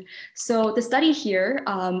London. So the study here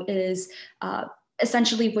is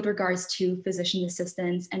essentially with regards to physician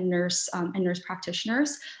assistants and nurse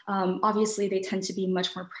practitioners. Obviously, they tend to be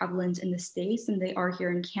much more prevalent in the States than they are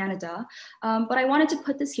here in Canada. But I wanted to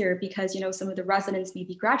put this here because some of the residents may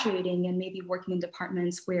be graduating and maybe working in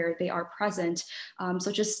departments where they are present.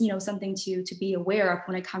 So just something to be aware of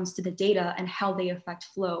when it comes to the data and how they affect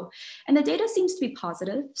flow. And the data seems to be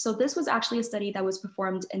positive. So this was actually a study that was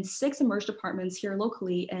performed in 6 emerged departments here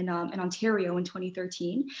locally in Ontario in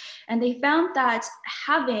 2013. And they found that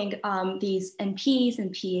having these NPs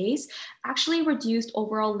and PAs actually reduced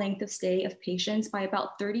overall length of stay of patients by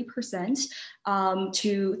about 30%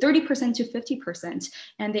 to 50%.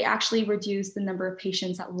 And they actually reduced the number of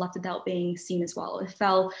patients that left without being seen as well. It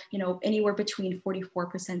fell, anywhere between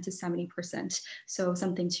 44% to 70%. So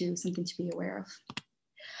something to be aware of.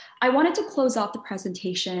 I wanted to close off the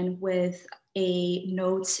presentation with a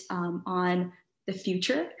note on the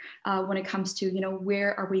future when it comes to,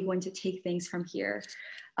 where are we going to take things from here?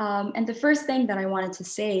 And the first thing that I wanted to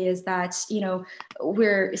say is that,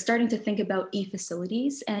 we're starting to think about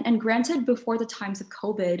e-facilities. And granted, before the times of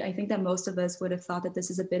COVID, I think that most of us would have thought that this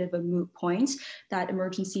is a bit of a moot point, that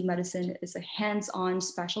emergency medicine is a hands-on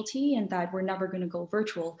specialty and that we're never going to go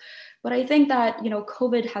virtual. But I think that,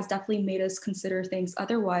 COVID has definitely made us consider things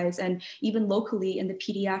otherwise. And even locally in the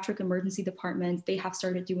pediatric emergency department, they have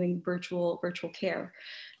started doing virtual care.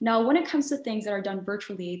 Now, when it comes to things that are done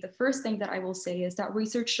virtually, the first thing that I will say is that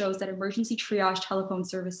research shows that emergency triage telephone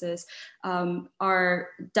services are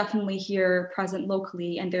definitely here present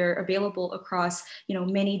locally, and they're available across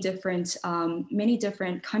many different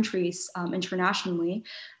countries internationally.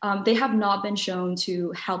 They have not been shown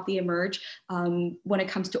to help the emerge when it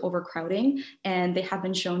comes to overcrowding, and they have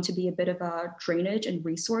been shown to be a bit of a drainage and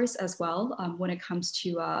resource as well when it comes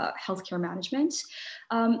to healthcare management.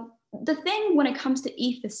 The thing when it comes to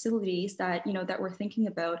e-facilities that that we're thinking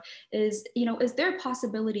about is is there a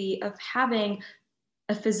possibility of having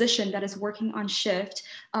a physician that is working on shift,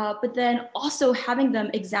 but then also having them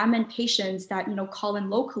examine patients that call in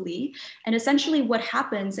locally. And essentially what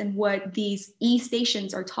happens and what these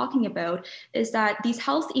e-stations are talking about is that these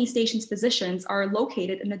health e-stations physicians are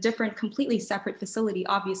located in a different, completely separate facility,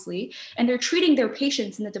 obviously, and they're treating their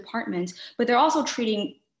patients in the department, but they're also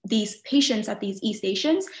treating these patients at these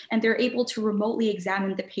e-stations, and they're able to remotely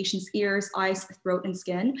examine the patient's ears, eyes, throat, and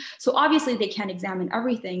skin. So obviously they can't examine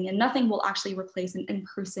everything, and nothing will actually replace an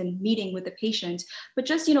in-person meeting with the patient, but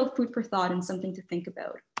just, food for thought and something to think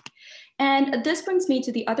about. And this brings me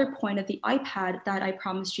to the other point of the iPad that I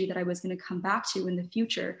promised you that I was going to come back to in the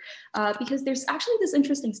future, because there's actually this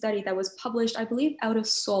interesting study that was published, I believe, out of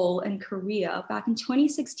Seoul in Korea back in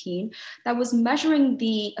 2016 that was measuring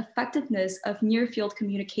the effectiveness of near field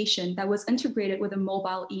communication that was integrated with a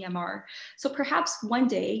mobile EMR. So perhaps one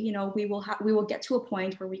day, we will get to a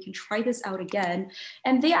point where we can try this out again.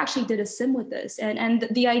 And they actually did a sim with this. And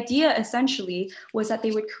the idea essentially was that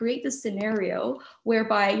they would create this scenario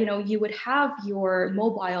whereby, you would have your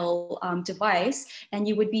mobile device and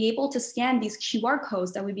you would be able to scan these QR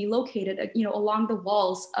codes that would be located, along the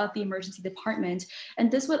walls of the emergency department.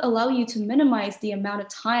 And this would allow you to minimize the amount of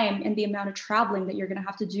time and the amount of traveling that you're going to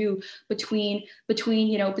have to do between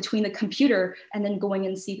the computer and then going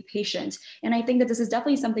and see the patient. And I think that this is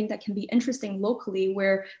definitely something that can be interesting locally,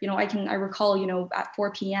 where, I recall, at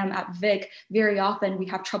 4 p.m. at Vic, very often we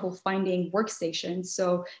have trouble finding workstations.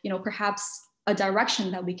 So, perhaps a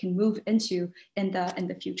direction that we can move into in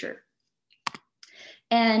the future.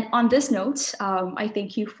 And on this note, I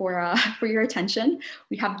thank you for your attention.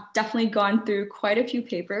 We have definitely gone through quite a few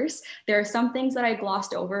papers. There are some things that I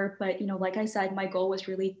glossed over, but like I said, my goal was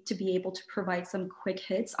really to be able to provide some quick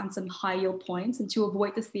hits on some high yield points and to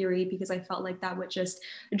avoid the theory, because I felt like that would just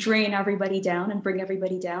drain everybody down and bring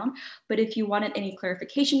everybody down. But if you wanted any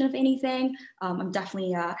clarification of anything, I'm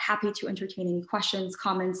definitely happy to entertain any questions,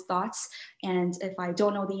 comments, thoughts. And if I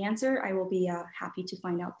don't know the answer, I will be happy to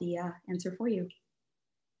find out the answer for you.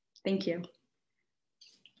 Thank you.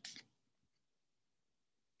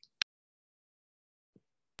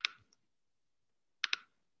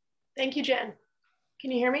 Thank you, Jen.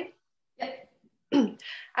 Can you hear me? Yep.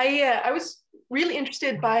 I was really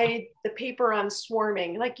interested by the paper on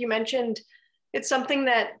swarming. Like you mentioned, it's something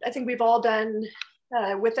that I think we've all done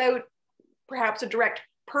without perhaps a direct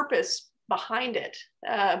purpose behind it.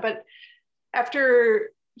 But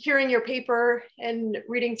after hearing your paper and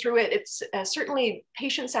reading through it, it's certainly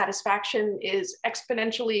patient satisfaction is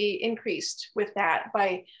exponentially increased with that.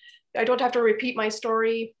 I don't have to repeat my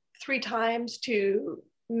story 3 times to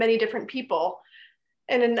many different people.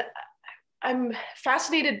 And I'm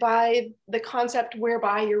fascinated by the concept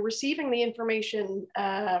whereby you're receiving the information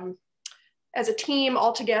as a team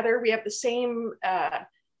all together. We have the same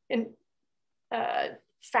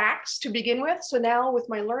facts to begin with. So now with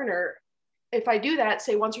my learner, if I do that,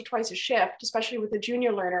 say once or twice a shift, especially with a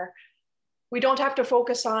junior learner, we don't have to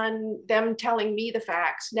focus on them telling me the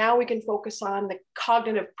facts. Now we can focus on the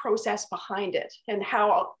cognitive process behind it and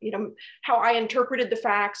how I interpreted the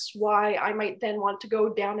facts, why I might then want to go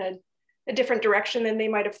down a different direction than they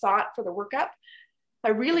might have thought for the workup. I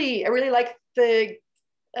really like the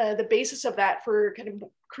basis of that for kind of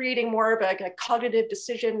creating more of a cognitive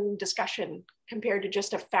decision discussion compared to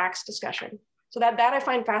just a facts discussion. So that I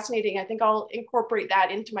find fascinating. I think I'll incorporate that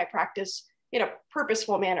into my practice in a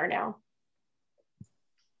purposeful manner now.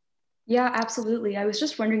 Yeah, absolutely. I was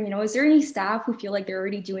just wondering, is there any staff who feel like they're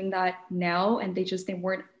already doing that now and they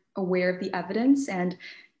weren't aware of the evidence? And it'd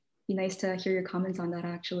be nice to hear your comments on that,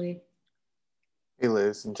 actually. Hey,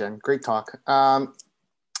 Liz and Jen, great talk. You're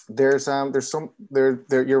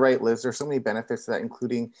right, Liz. There's so many benefits to that,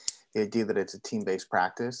 including the idea that it's a team-based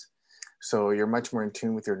practice. So you're much more in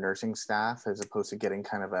tune with your nursing staff as opposed to getting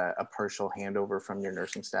kind of a partial handover from your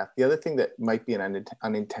nursing staff. The other thing that might be an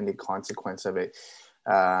unintended consequence of it,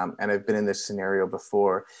 and I've been in this scenario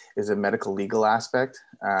before, is a medical legal aspect.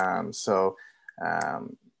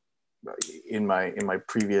 In my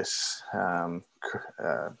previous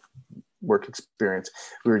work experience,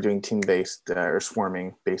 we were doing team-based or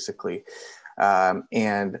swarming basically.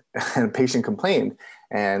 And a patient complained,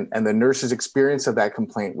 and the nurse's experience of that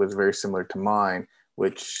complaint was very similar to mine,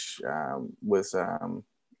 which was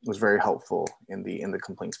very helpful in the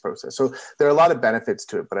complaints process. So there are a lot of benefits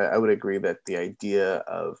to it, but I would agree that the idea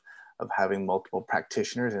of having multiple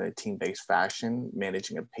practitioners in a team-based fashion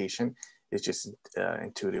managing a patient is just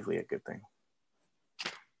intuitively a good thing.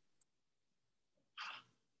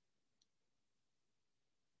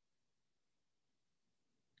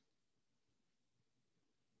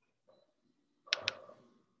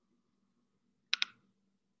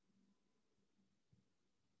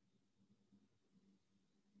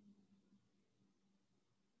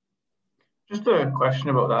 Just a question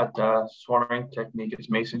about that swarming technique. It's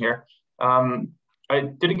Mason here. I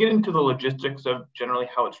didn't get into the logistics of generally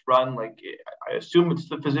how it's run. Like, I assume it's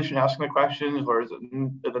the physician asking the questions, or is it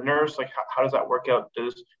the nurse? Like, how does that work out?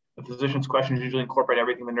 Does the physician's questions usually incorporate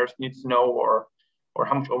everything the nurse needs to know, or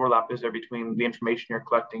how much overlap is there between the information you're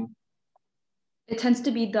collecting? It tends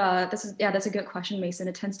to be that's a good question, Mason.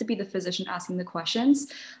 It tends to be the physician asking the questions.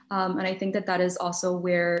 And I think that that is also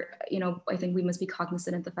where, I think we must be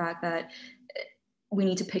cognizant of the fact that we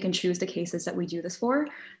need to pick and choose the cases that we do this for.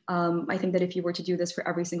 I think that if you were to do this for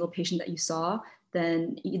every single patient that you saw,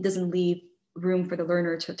 then it doesn't leave room for the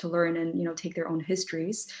learner to learn and take their own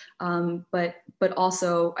histories, but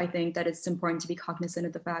also I think that it's important to be cognizant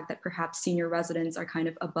of the fact that perhaps senior residents are kind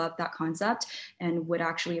of above that concept and would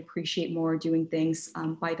actually appreciate more doing things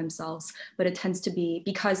by themselves. But it tends to be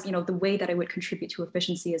because the way that I would contribute to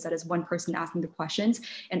efficiency is that as one person asking the questions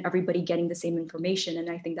and everybody getting the same information. And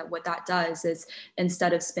I think that what that does is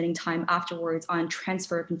instead of spending time afterwards on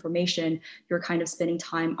transfer of information, you're kind of spending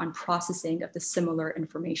time on processing of the similar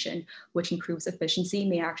information, which improves efficiency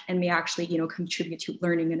may actually contribute to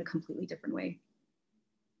learning in a completely different way.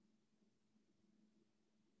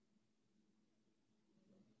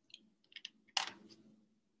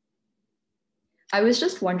 I was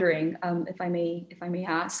just wondering, if I may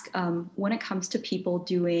ask, when it comes to people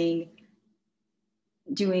doing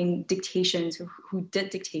dictations or who did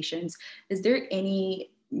dictations, is there any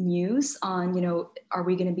news on are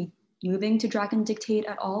we going to be moving to Dragon Dictate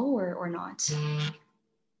at all or not?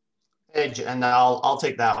 And I'll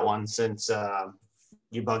take that one since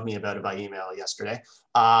you bugged me about it by email yesterday.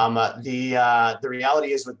 The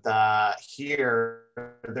reality is with here,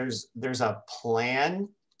 there's a plan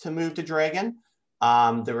to move to Dragon.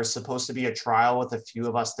 There was supposed to be a trial with a few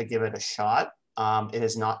of us to give it a shot. It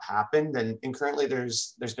has not happened, and currently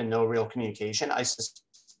there's been no real communication. I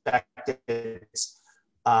suspect it's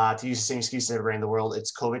to use the same excuse around the world,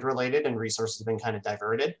 it's COVID related and resources have been kind of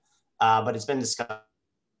diverted, but it's been discussed.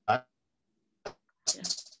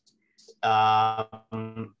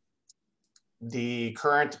 The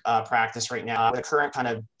current practice right now, the current kind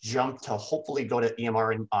of jump to hopefully go to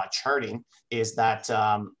EMR and charting is that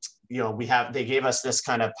they gave us this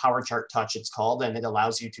kind of Power Chart Touch, it's called, and it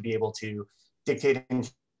allows you to be able to dictate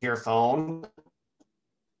into your phone.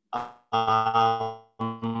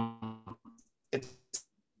 It's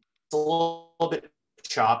a little bit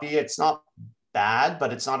choppy. It's not bad,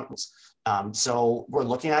 but it's not. So we're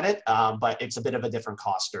looking at it, but it's a bit of a different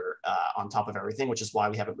coster on top of everything, which is why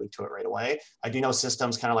we haven't moved to it right away. I do know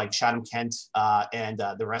systems kind of like Chatham-Kent and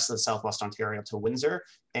the rest of the Southwest Ontario to Windsor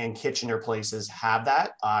and Kitchener places have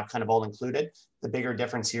that kind of all included. The bigger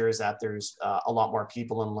difference here is that there's a lot more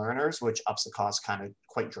people and learners, which ups the cost kind of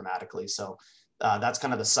quite dramatically. So that's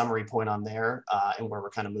kind of the summary point on there and where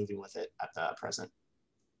we're kind of moving with it at the present.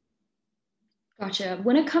 Gotcha.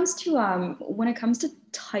 When it comes to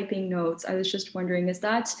typing notes, I was just wondering, is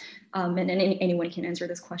that and anyone can answer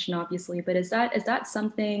this question obviously, but is that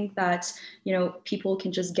something that people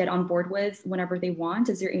can just get on board with whenever they want?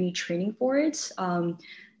 Is there any training for it?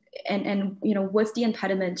 And what's the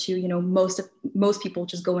impediment to most people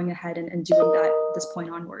just going ahead and doing that at this point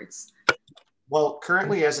onwards? Well,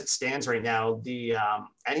 currently as it stands right now,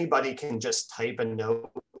 anybody can just type a note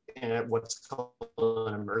in what's called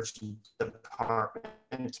an emergency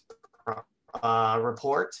department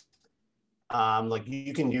report. Like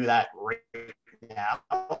you can do that right now.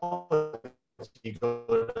 If you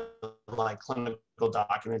go to like clinical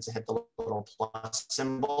documents and hit the little plus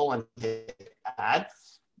symbol and hit add,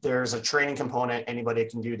 there's a training component anybody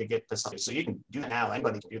can do to get this. So you can do that now.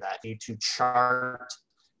 Anybody can do that. You need to chart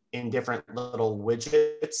in different little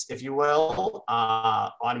widgets, if you will,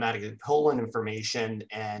 automatically pull in information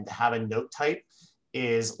and have a note type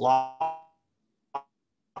is locked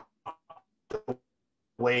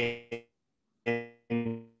away.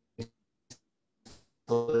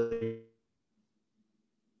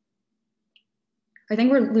 I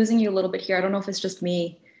think we're losing you a little bit here. I don't know if it's just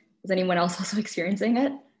me. Is anyone else also experiencing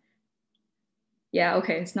it? Yeah,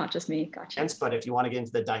 okay, it's not just me, gotcha. But if you want to get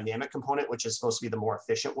into the dynamic component, which is supposed to be the more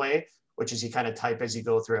efficient way, which is you kind of type as you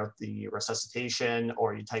go throughout the resuscitation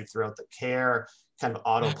or you type throughout the care, kind of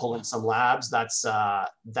auto pull in some labs, that's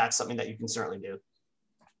something that you can certainly do.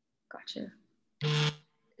 Gotcha.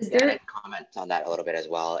 Is there a comment on that a little bit as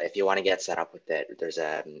well? If you want to get set up with it, there's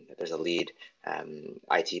a lead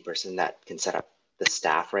IT person that can set up the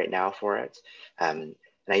staff right now for it. And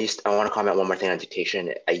I want to comment one more thing on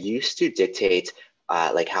dictation. I used to dictate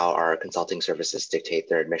like how our consulting services dictate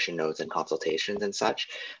their admission notes and consultations and such.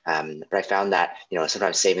 But I found that,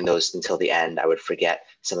 sometimes saving those until the end, I would forget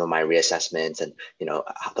some of my reassessments and,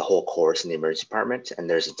 the whole course in the emergency department. And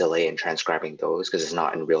there's a delay in transcribing those because it's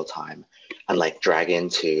not in real time, unlike Dragon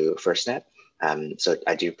to FirstNet. So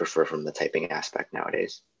I do prefer from the typing aspect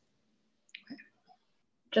nowadays.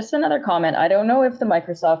 Just another comment. I don't know if the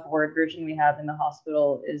Microsoft Word version we have in the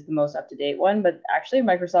hospital is the most up-to-date one, but actually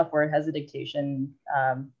Microsoft Word has a dictation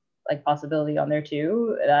like possibility on there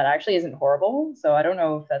too. That actually isn't horrible. So I don't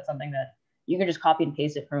know if that's something that you can just copy and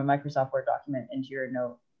paste it from a Microsoft Word document into your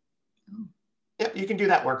note. Yep, you can do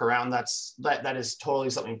that workaround. That is totally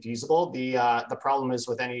something feasible. The problem is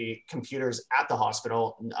with any computers at the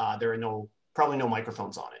hospital, there are probably no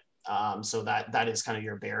microphones on it. So that is kind of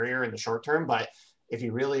your barrier in the short term. But if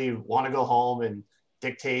you really want to go home and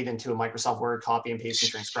dictate into a Microsoft Word, copy and paste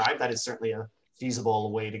and transcribe, that is certainly a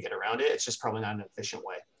feasible way to get around it. It's just probably not an efficient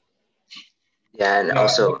way. Yeah, and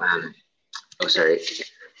also, oh, sorry.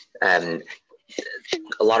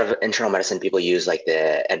 A lot of internal medicine people use like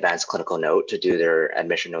the advanced clinical note to do their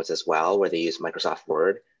admission notes as well, where they use Microsoft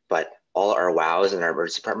Word. But all our WOWs and our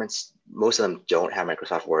emergency departments, most of them don't have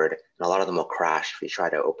Microsoft Word, and a lot of them will crash if you try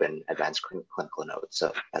to open advanced clinical notes.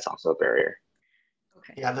 So that's also a barrier.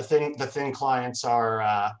 Okay. Yeah, the thin clients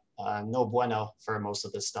are no bueno for most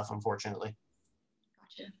of this stuff, unfortunately.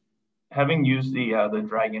 Gotcha. Having used the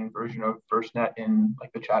Dragon version of FirstNet in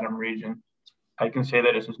like the Chatham region, I can say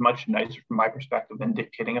that it's as much nicer from my perspective than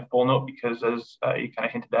dictating a full note, because as you kind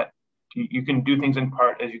of hinted at, you can do things in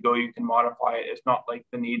part as you go, you can modify it. It's not like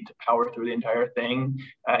the need to power through the entire thing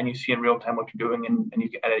and you see in real time what you're doing and you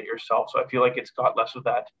can edit it yourself. So I feel like it's got less of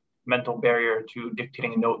that mental barrier to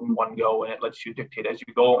dictating a note in one go, and it lets you dictate as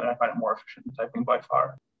you go, and I find it more efficient than typing by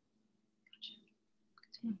far.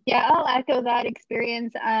 Yeah, I'll echo that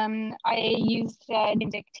experience. I used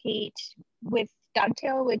Dictate with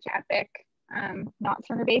Dovetail, which Epic, not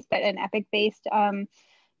server-based, but an Epic-based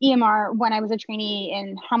EMR when I was a trainee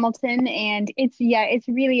in Hamilton, and it's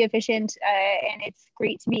really efficient, and it's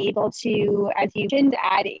great to be able to, as you mentioned,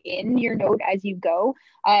 add in your note as you go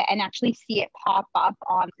and actually see it pop up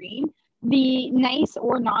on screen. The nice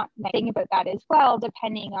or not thing about that as well,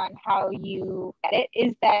 depending on how you get it,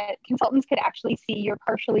 is that consultants could actually see your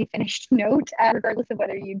partially finished note, regardless of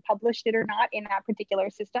whether you published it or not in that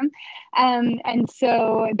particular system. And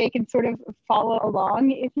so they can sort of follow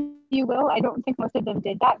along, if you will. I don't think most of them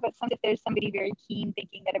did that, but if there's somebody very keen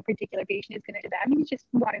thinking that a particular patient is going to do that, you just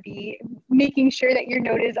want to be making sure that your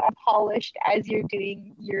note is all polished as you're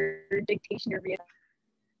doing your dictation or read.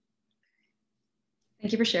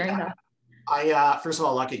 Thank you for sharing that. First of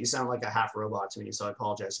all, Lucky, you sound like a half robot to me, so I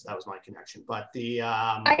apologize if that was my connection. But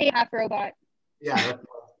I am half robot. Yeah,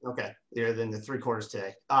 okay. You're in the 3/4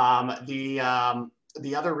 today.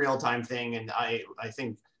 The other real-time thing, and I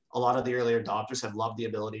think a lot of the earlier adopters have loved the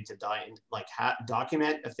ability to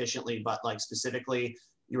document efficiently, but like specifically,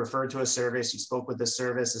 you referred to a service, you spoke with the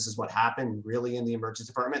service, this is what happened really in the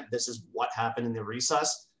emergency department, this is what happened in the resus,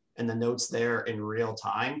 and the notes there in real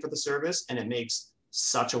time for the service, and it makes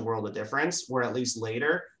such a world of difference, where at least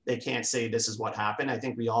later they can't say this is what happened. I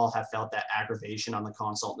think we all have felt that aggravation on the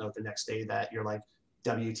consult note the next day, that you're like,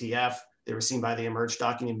 WTF, they were seen by the emerge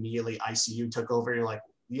doc and immediately ICU took over. You're like,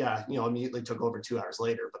 yeah, immediately took over 2 hours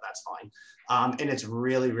later, but that's fine. And it's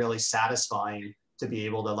really, really satisfying to be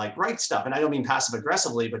able to like write stuff. And I don't mean passive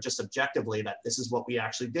aggressively, but just objectively that this is what we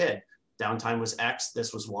actually did. Downtime was X,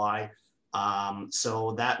 this was Y.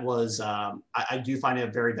 So that was, I do find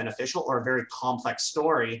it very beneficial, or a very complex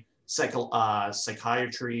story,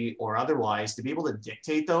 psychiatry or otherwise, to be able to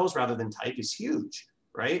dictate those rather than type is huge,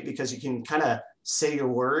 right? Because you can kind of say your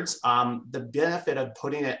words. The benefit of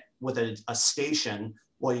putting it with a station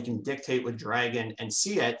while you can dictate with Dragon and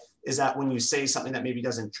see it is that when you say something that maybe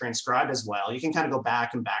doesn't transcribe as well, you can kind of go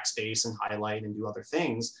back and backspace and highlight and do other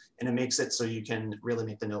things, and it makes it so you can really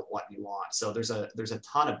make the note what you want. So there's a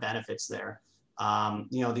ton of benefits there.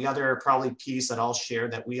 The other probably piece that I'll share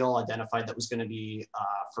that we all identified that was going to be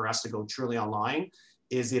for us to go truly online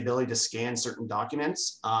is the ability to scan certain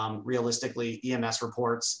documents. Realistically, EMS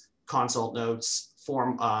reports, consult notes,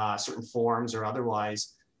 certain forms or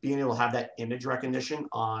otherwise, being able to have that image recognition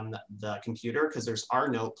on the computer, because there's our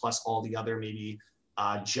note plus all the other maybe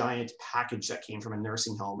giant package that came from a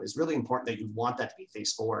nursing home, is really important, that you want that to be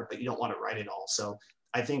face forward, but you don't want to write it all. So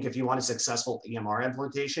I think if you want a successful EMR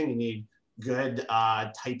implementation, you need good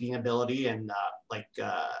typing ability and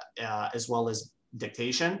as well as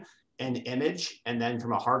dictation and image. And then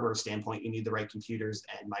from a hardware standpoint, you need the right computers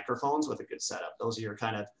and microphones with a good setup. Those are your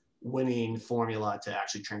kind of winning formula to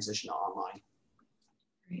actually transition to online.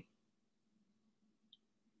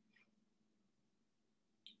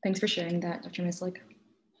 Thanks for sharing that, Dr. Mislik.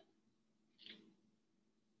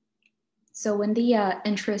 So in the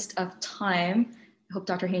interest of time, I hope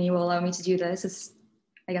Dr. Haney will allow me to do this. It's,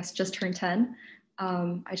 I guess, just turned 10.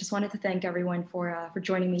 I just wanted to thank everyone for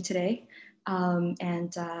joining me today. And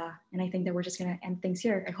I think that we're just gonna end things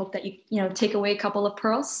here. I hope that you take away a couple of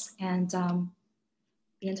pearls and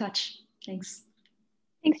be in touch. Thanks.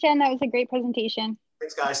 Thanks, Jen. That was a great presentation.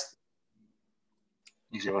 Thanks, guys.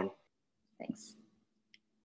 Thanks, everyone. Thanks.